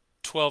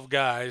 12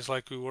 guys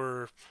like we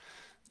were,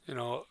 you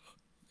know,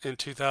 in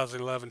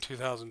 2011,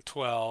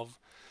 2012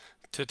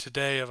 to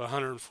today of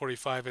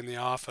 145 in the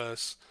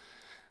office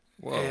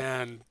Whoa.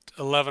 and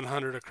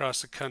 1,100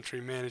 across the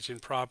country managing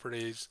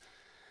properties,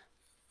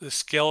 the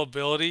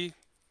scalability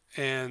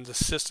and the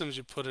systems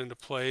you put into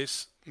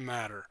place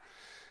matter.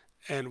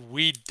 And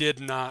we did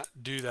not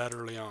do that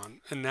early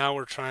on. And now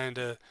we're trying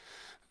to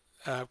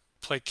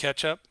play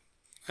catch up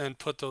and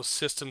put those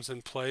systems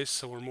in place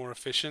so we're more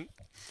efficient.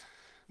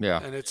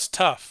 Yeah. And it's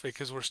tough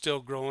because we're still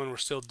growing, we're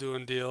still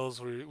doing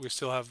deals, we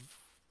still have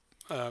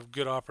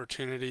good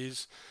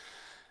opportunities,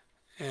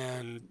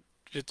 and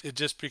it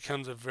just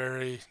becomes a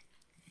very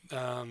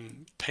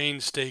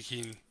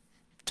painstaking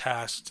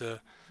task to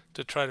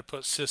try to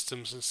put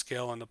systems and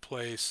scale into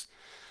place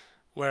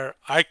where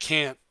I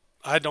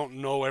don't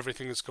know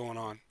everything that's going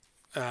on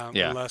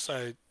Yeah. unless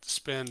I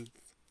spend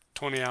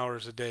 20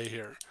 hours a day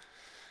here.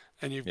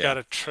 And you've Yeah.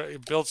 got to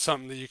build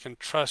something that you can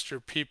trust your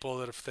people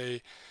that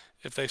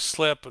if they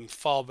slip and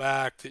fall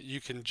back, that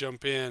you can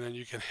jump in and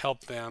you can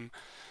help them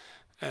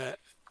uh,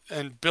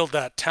 and build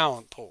that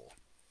talent pool.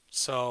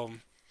 So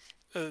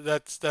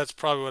that's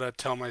probably what I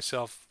tell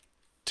myself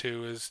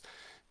to is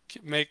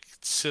make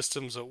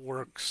systems that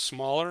work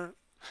smaller,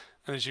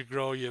 and as you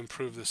grow, you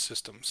improve the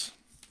systems.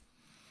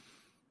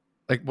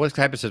 Like what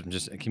type of system?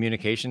 Just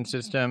communication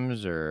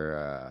systems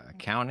or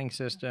accounting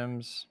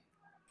systems?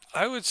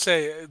 I would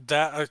say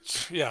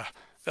that yeah,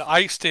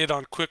 I stayed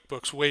on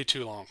QuickBooks way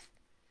too long.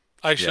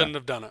 I Yeah. shouldn't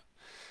have done it.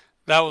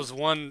 That was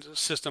one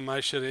system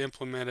I should have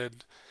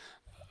implemented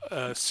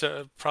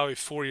probably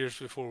 4 years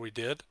before we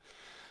did,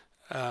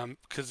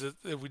 because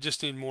we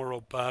just need more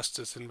robust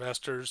as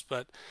investors.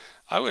 But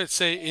I would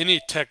say any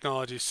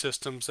technology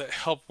systems that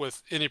help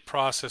with any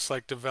process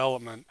like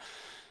development.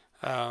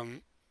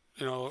 Um,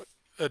 you know,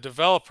 a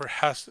developer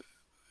has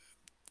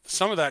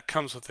some of that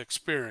comes with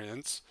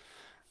experience,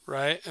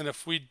 right? And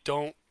if we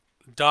don't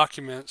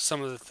document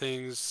some of the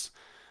things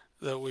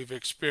that we've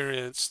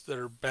experienced that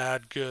are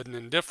bad, good, and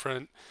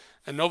indifferent,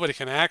 and nobody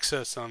can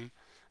access them,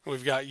 and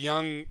we've got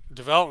young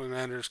development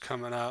managers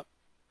coming up,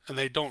 and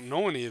they don't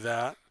know any of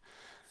that.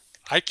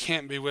 I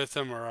can't be with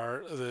them,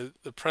 or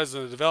the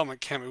president of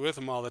development can't be with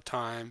them all the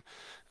time.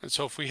 And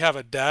so, if we have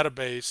a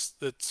database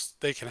that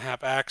they can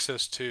have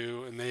access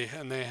to, and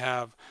they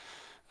have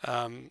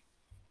um,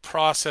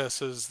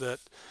 processes that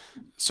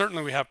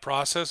certainly we have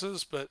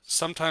processes, but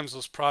sometimes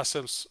those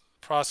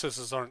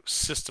processes aren't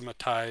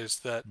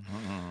systematized that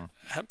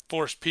Mm-hmm.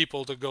 force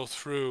people to go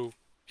through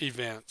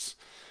events.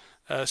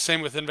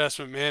 Same with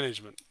investment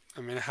management.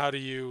 I mean, how do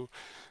you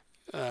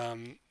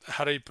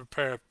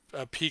prepare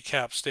a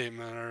PCAP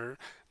statement, or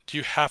do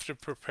you have to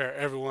prepare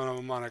every one of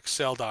them on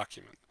Excel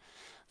document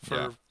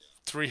Yeah. for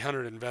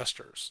 300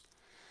 investors?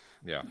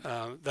 Yeah.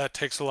 That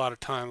takes a lot of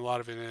time, a lot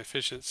of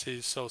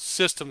inefficiencies. So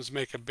systems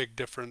make a big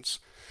difference,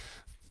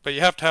 but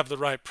you have to have the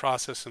right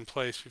process in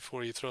place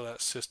before you throw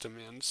that system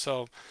in.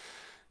 So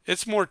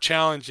it's more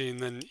challenging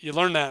than you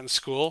learn that in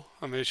school.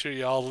 I'm sure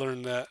you all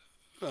learned that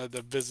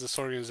the business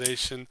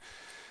organization,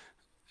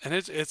 and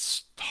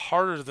it's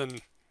harder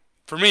than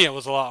for me. It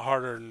was a lot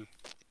harder than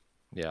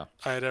Yeah.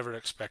 I had ever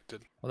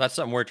expected. Well, that's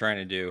something we're trying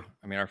to do.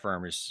 I mean, our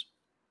firm is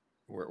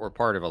we're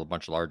part of a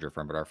much larger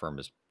firm, but our firm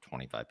is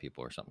 25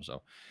 people or something.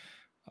 So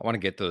I want to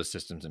get those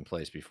systems in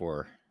place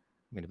before.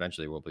 I mean,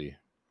 eventually we'll be,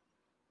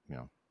 you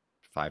know,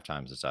 5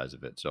 times the size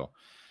of it. So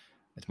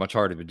it's much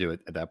harder to do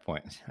it at that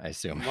point, I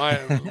assume.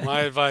 My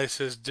advice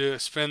is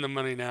spend the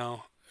money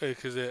now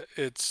because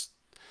it's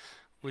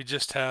we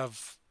just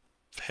have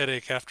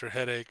headache after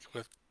headache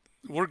with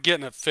we're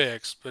getting it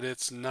fixed, but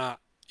it's not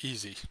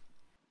easy.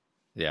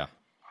 Yeah.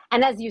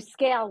 And as you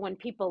scale, when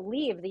people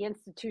leave, the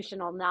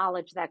institutional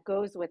knowledge that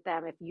goes with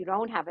them, if you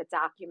don't have it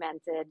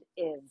documented,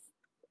 it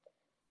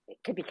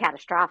could be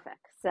catastrophic.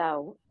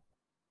 So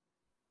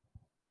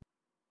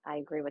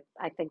I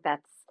think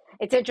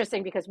it's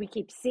interesting because we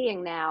keep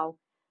seeing now,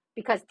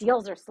 because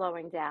deals are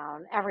slowing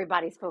down,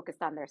 everybody's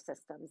focused on their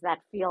systems. That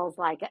feels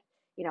like,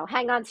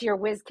 hang on to your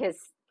whiz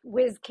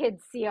kid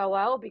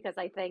COO, because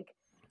I think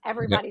Yeah.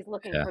 everybody's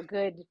looking Yeah. for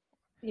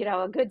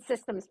a good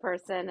systems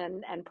person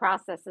and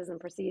processes and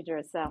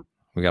procedures. So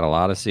We got a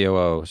lot of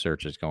COO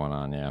searches going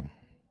on. Yeah.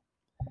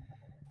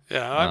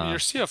 Yeah, I mean, your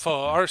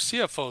CFO, our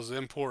CFO is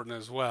important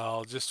as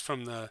well, just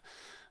from the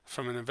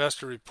from an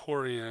investor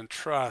reporting and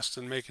trust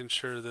and making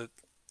sure that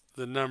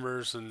the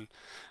numbers and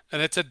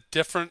it's a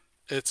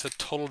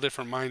total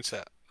different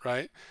mindset,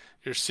 right?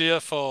 Your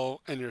CFO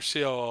and your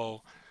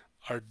COO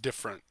are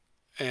different,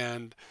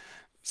 and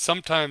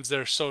sometimes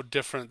they're so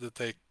different that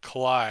they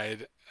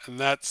collide, and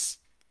that's,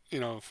 you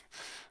know,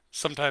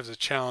 sometimes a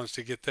challenge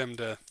to get them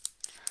to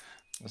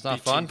It's be not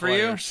team fun for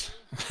you. players.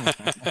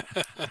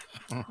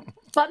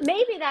 But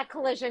maybe that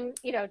collision,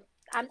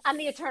 I'm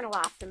the eternal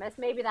optimist.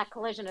 Maybe that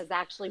collision is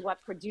actually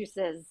what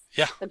produces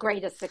Yeah. the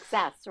greatest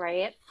success,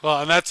 right?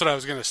 Well, and that's what I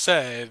was going to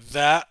say.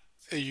 That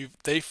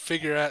they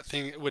figure out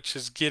thing, which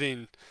is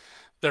getting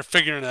they're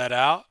figuring that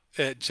out.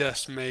 It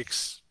just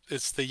makes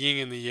it's the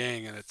yin and the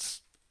yang, and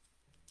it's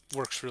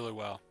works really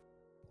well.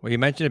 Well, you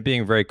mentioned it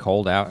being very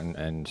cold out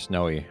and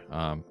snowy.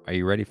 Are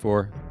you ready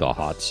for the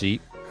hot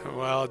seat?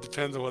 Well, it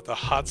depends on what the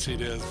hot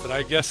seat is, but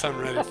I guess I'm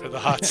ready for the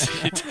hot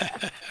seat.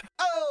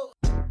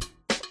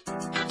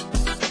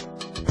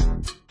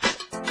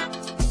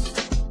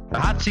 The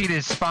hot seat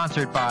is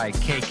sponsored by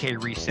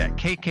KK Reset.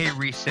 KK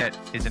Reset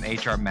is an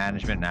HR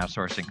management and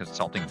outsourcing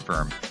consulting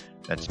firm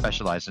that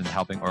specializes in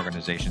helping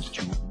organizations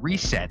to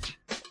reset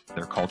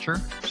their culture,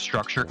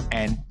 structure,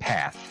 and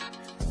path.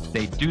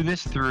 They do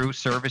this through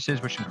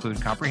services which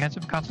include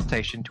comprehensive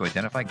consultation to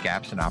identify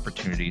gaps and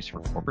opportunities for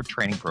corporate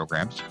training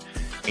programs,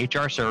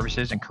 HR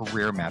services, and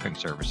career mapping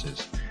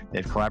services.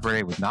 They've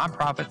collaborated with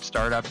nonprofit,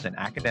 startups, and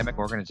academic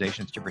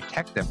organizations to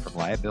protect them from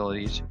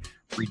liabilities,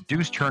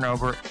 reduce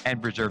turnover,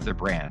 and preserve their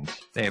brands.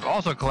 They have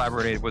also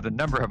collaborated with a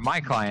number of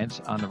my clients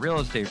on the real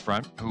estate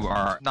front who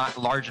are not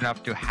large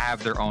enough to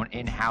have their own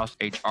in-house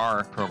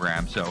HR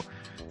program. So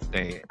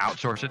they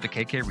outsource it to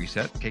KK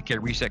Reset.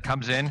 KK Reset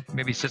comes in,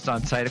 maybe sits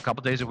on site a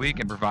couple days a week,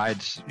 and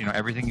provides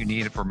everything you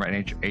need from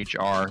an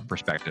HR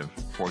perspective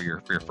for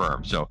your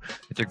firm. So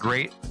it's a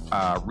great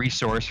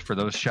resource for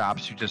those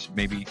shops who just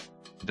maybe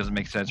it doesn't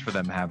make sense for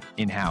them to have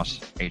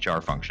in-house HR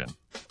function.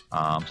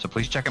 So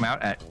please check them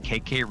out at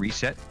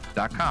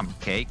kkreset.com,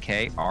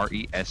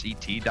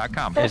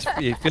 KKRESET.com.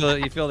 You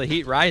feel the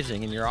heat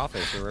rising in your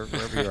office or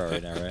wherever you are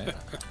right now, right?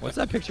 What's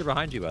that picture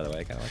behind you, by the way?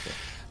 I kind of like it.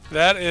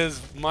 That is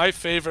my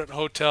favorite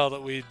hotel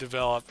that we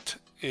developed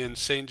in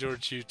St.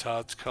 George,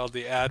 Utah. It's called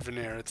the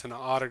Advenair. It's an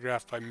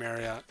autograph by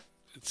Marriott.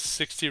 It's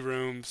 60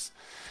 rooms.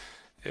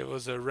 It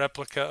was a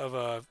replica of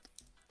a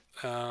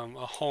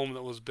home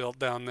that was built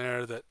down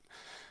there that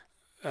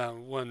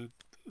when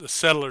the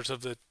settlers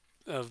of that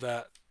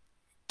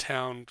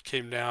town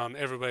came down,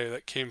 everybody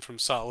that came from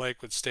Salt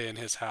Lake would stay in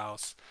his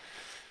house.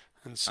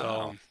 And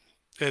so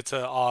it's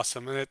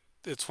awesome. And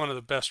it's one of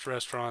the best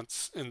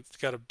restaurants, and it's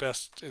got a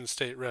best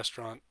in-state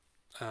restaurant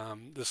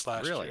this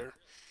last year. Well,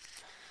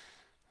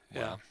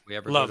 Yeah. if we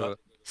ever Love go to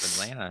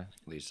Atlanta,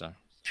 Lisa,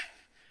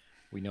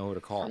 we know who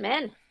to call. I'm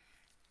in.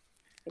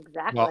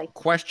 Exactly. Well,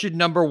 question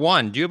number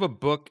 1. Do you have a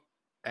book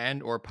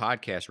and or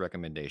podcast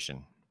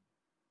recommendation?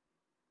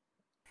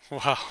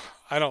 Wow.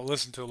 I don't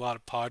listen to a lot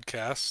of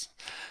podcasts,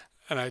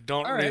 and I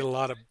don't read a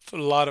lot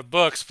of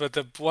books, but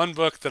the one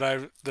book that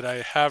I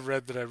have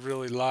read that I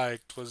really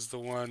liked was the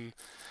one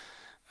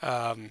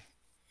the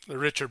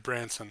Richard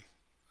Branson.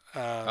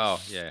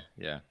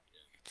 Yeah.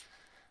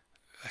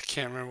 I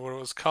can't remember what it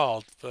was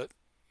called, but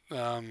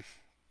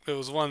it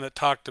was one that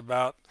talked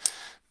about,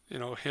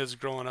 his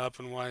growing up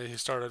and why he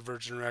started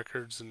Virgin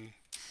Records and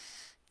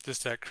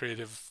just that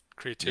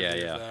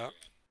creativity of that.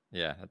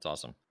 Yeah, that's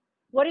awesome.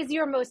 What is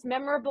your most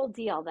memorable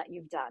deal that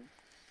you've done?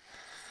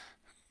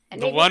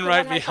 And The one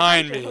right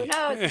behind you. me. Who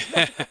knows?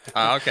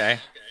 Okay.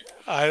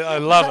 I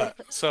love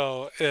it.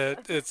 So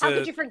it's How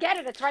could you forget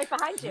it? It's right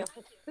behind you.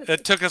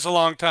 It took us a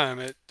long time.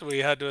 We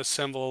had to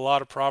assemble a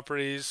lot of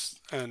properties,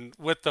 and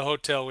with the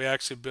hotel, we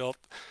actually built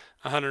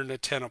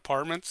 110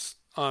 apartments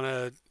on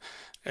a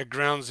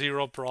ground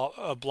zero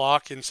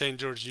block in St.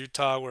 George,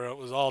 Utah, where it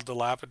was all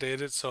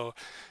dilapidated. So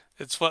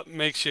it's what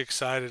makes you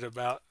excited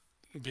about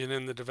being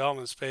in the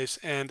development space,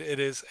 and it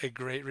is a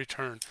great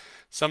return.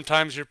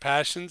 Sometimes your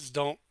passions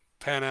don't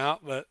pan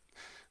out, but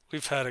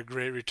we've had a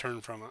great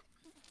return from it.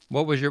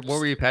 What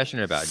were you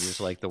passionate about? You just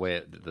like the way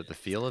the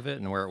feel of it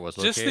and where it was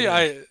located? Just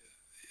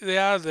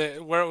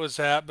where it was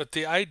at, but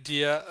the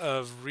idea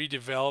of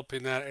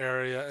redeveloping that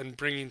area and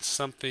bringing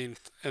something.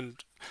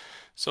 And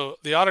so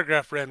the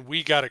Autograph brand,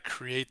 we got to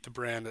create the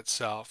brand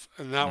itself,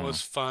 and that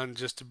was fun,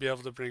 just to be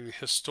able to bring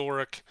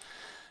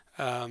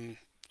a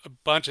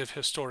bunch of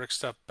historic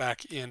stuff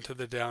back into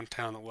the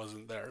downtown that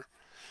wasn't there,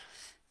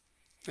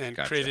 and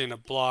creating a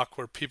block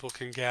where people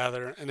can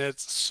gather, and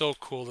it's so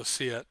cool to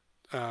see it.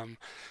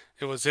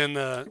 It was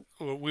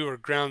we were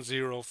ground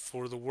zero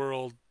for the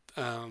world,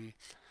 what's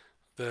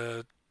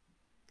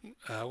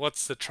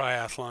the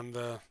triathlon,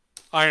 the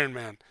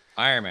Ironman.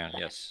 Ironman,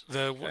 yes.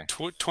 The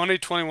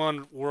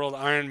 2021 World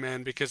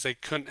Ironman, because they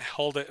couldn't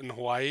hold it in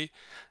Hawaii.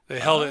 They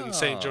held it in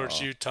St.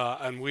 George, Utah,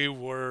 and we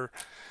were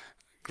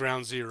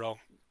ground zero,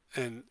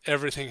 and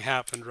everything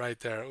happened right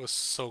there. It was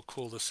so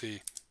cool to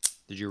see.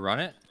 Did you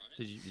run it?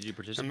 Did you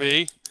participate? And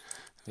me?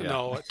 Yeah.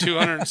 No, at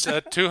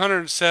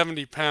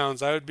 270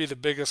 pounds, I would be the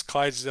biggest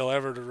Clydesdale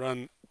ever to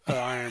run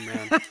Iron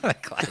Man. I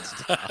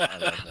love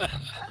that.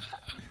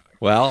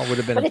 Well, it would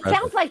have been But it impressive.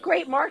 sounds like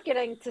great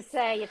marketing to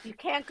say if you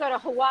can't go to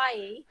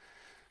Hawaii,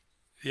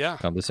 Yeah,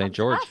 Come to come St. to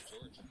George. us.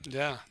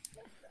 yeah.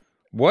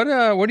 What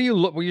do you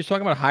look? Were you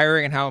talking about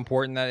hiring and how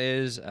important that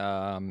is?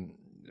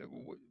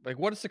 Like,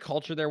 what is the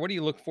culture there? What do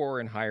you look for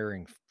in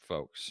hiring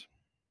folks?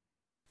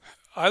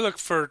 I look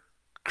for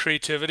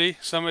creativity,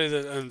 somebody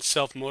that is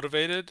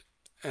self-motivated,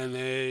 and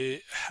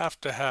they have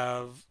to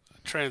have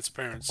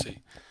transparency.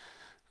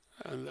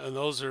 And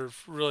those are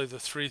really the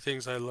three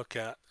things I look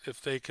at. If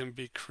they can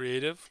be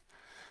creative,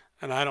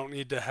 and I don't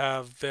need to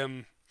have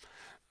them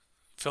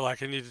feel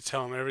like I need to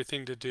tell them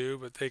everything to do,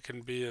 but they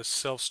can be a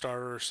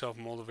self-starter or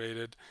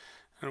self-motivated.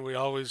 And we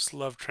always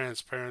love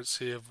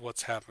transparency of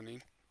what's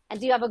happening. And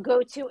do you have a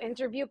go-to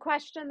interview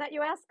question that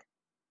you ask?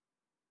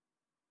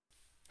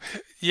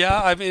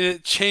 Yeah, I mean,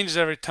 it changes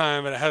every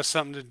time, but it has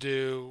something to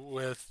do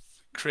with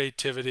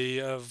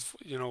creativity of,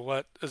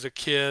 what as a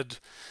kid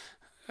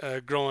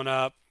growing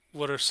up,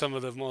 what are some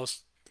of the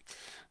most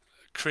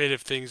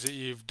creative things that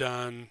you've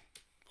done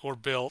or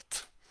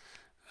built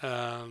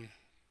um,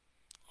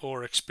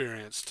 or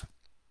experienced?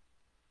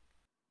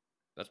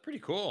 That's pretty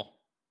cool.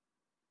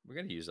 We're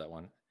gonna use that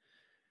one.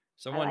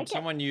 I like it.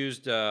 Someone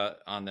used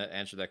on the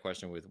answer that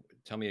question with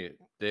tell me.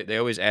 They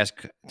always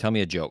ask tell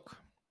me a joke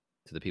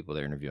to the people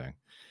they're interviewing,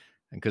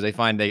 and because they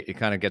find it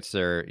kind of gets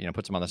their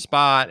puts them on the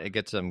spot. It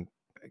gets them.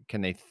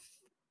 Can they?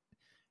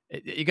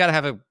 You got to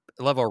have a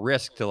level of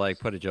risk to like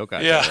put a joke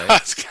out Yeah, there,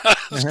 right? I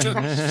was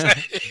gonna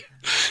say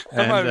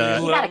that might be a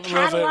You got to little bit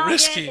catalog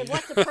risky. it and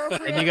what's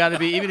appropriate. And you got to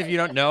be even if you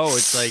don't know,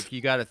 it's like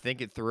you got to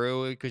think it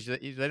through because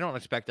they don't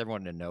expect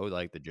everyone to know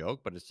like the joke,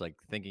 but it's like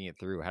thinking it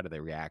through. How do they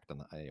react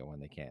on when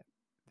they can't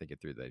think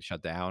it through? They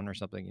shut down or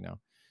something, I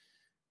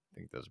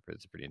think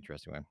it's a pretty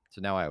interesting one.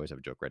 So now I always have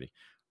a joke ready.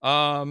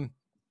 What?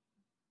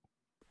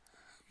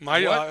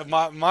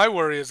 My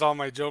worry is all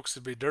my jokes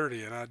would be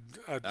dirty, and I'd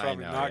I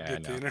probably know, not yeah,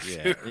 get the I know.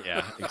 interview.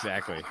 Yeah,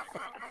 exactly.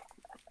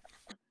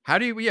 How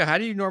do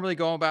you normally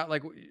go about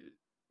like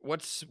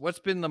what's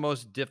been the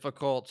most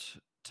difficult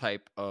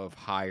type of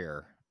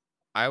hire?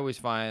 I always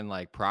find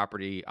like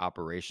property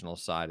operational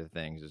side of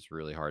things is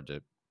really hard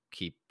to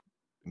keep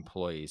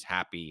employees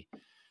happy.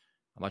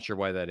 I'm not sure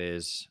why that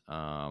is.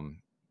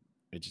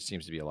 It just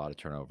seems to be a lot of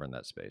turnover in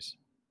that space.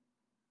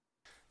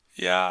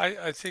 Yeah,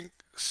 I think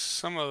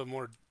some of the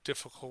more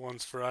difficult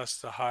ones for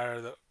us to hire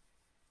that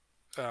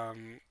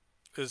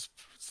is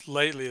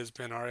lately has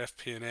been our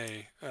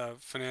FP&A,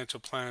 financial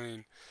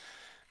planning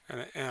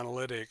and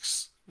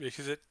analytics,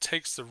 because it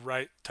takes the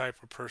right type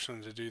of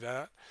person to do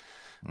that.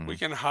 We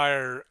can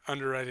hire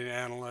underwriting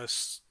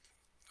analysts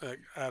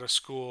out of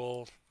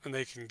school, and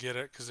they can get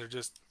it because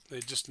they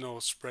just know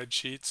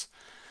spreadsheets.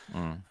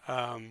 Mm.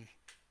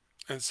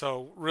 And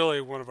so, really,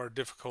 one of our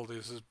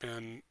difficulties has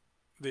been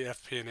the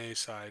FP&A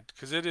side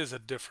because it is a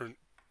different.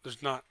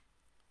 There's not.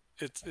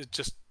 It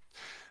just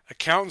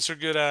accountants are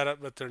good at it,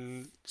 but they're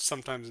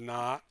sometimes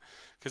not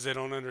because they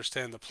don't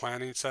understand the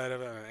planning side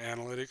of it and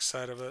the analytics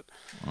side of it.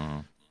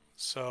 Mm.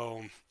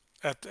 So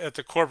at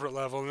the corporate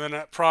level, and then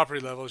at property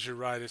levels, you're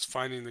right. It's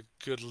finding the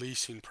good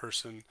leasing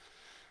person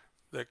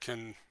that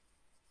can,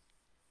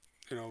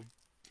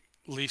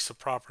 lease a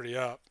property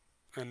up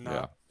and Yeah.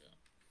 not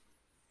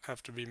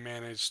have to be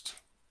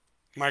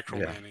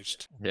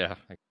micromanaged. Yeah.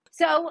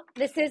 So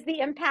this is the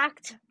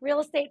Impact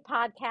Real Estate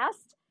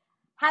Podcast.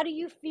 How do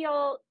you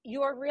feel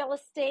your real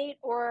estate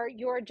or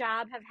your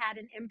job have had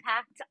an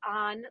impact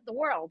on the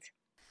world?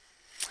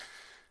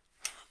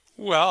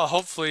 Well,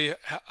 hopefully,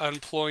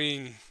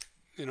 employing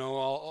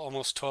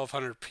almost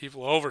 1,200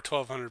 people, over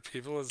 1,200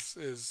 people,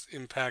 is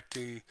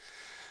impacting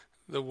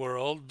the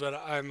world. But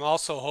I'm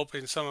also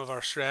hoping some of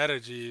our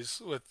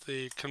strategies with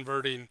the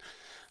converting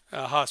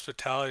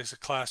hospitality to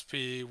Class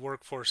B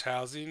workforce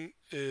housing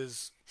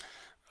is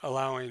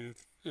allowing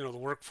the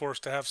workforce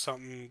to have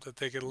something that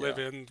they can live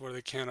Yeah. in where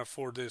they can't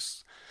afford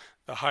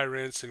the high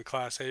rents in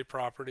Class A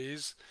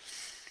properties,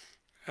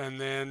 and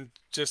then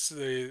just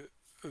the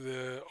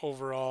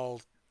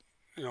overall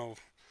you know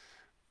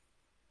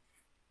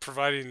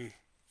providing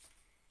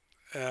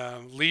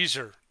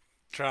leisure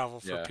travel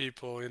for Yeah.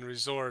 people in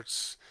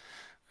resorts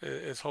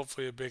is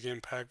hopefully a big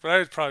impact. But I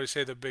would probably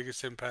say the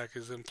biggest impact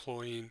is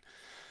employing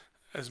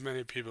as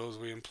many people as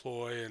we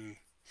employ and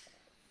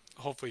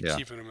hopefully Yeah.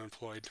 keeping them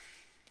employed.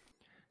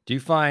 Do you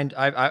find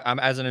I'm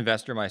as an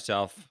investor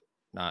myself,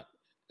 not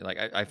like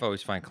I've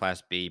always find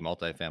Class B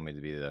multifamily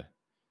to be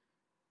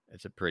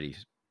it's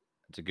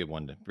a good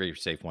one pretty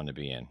safe one to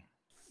be in. It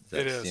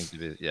That seems is. to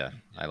be yeah.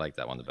 I like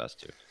that one the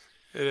best too.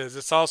 It is.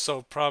 It's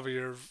also probably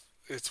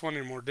it's one of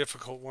your more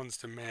difficult ones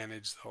to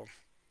manage though.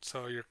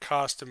 So your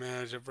cost to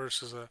manage it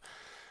versus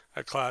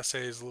a Class A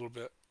is a little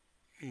bit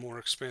more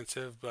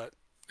expensive, but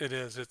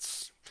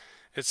it's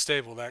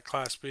stable that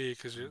Class B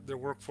because their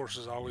workforce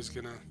is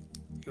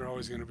they're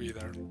always gonna be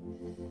there.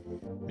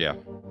 Yeah.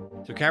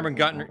 So Cameron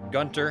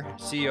Gunter,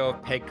 CEO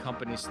of Peg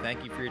Companies,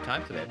 thank you for your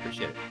time today. I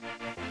appreciate it.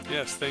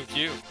 Yes, thank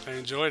you. I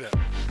enjoyed it.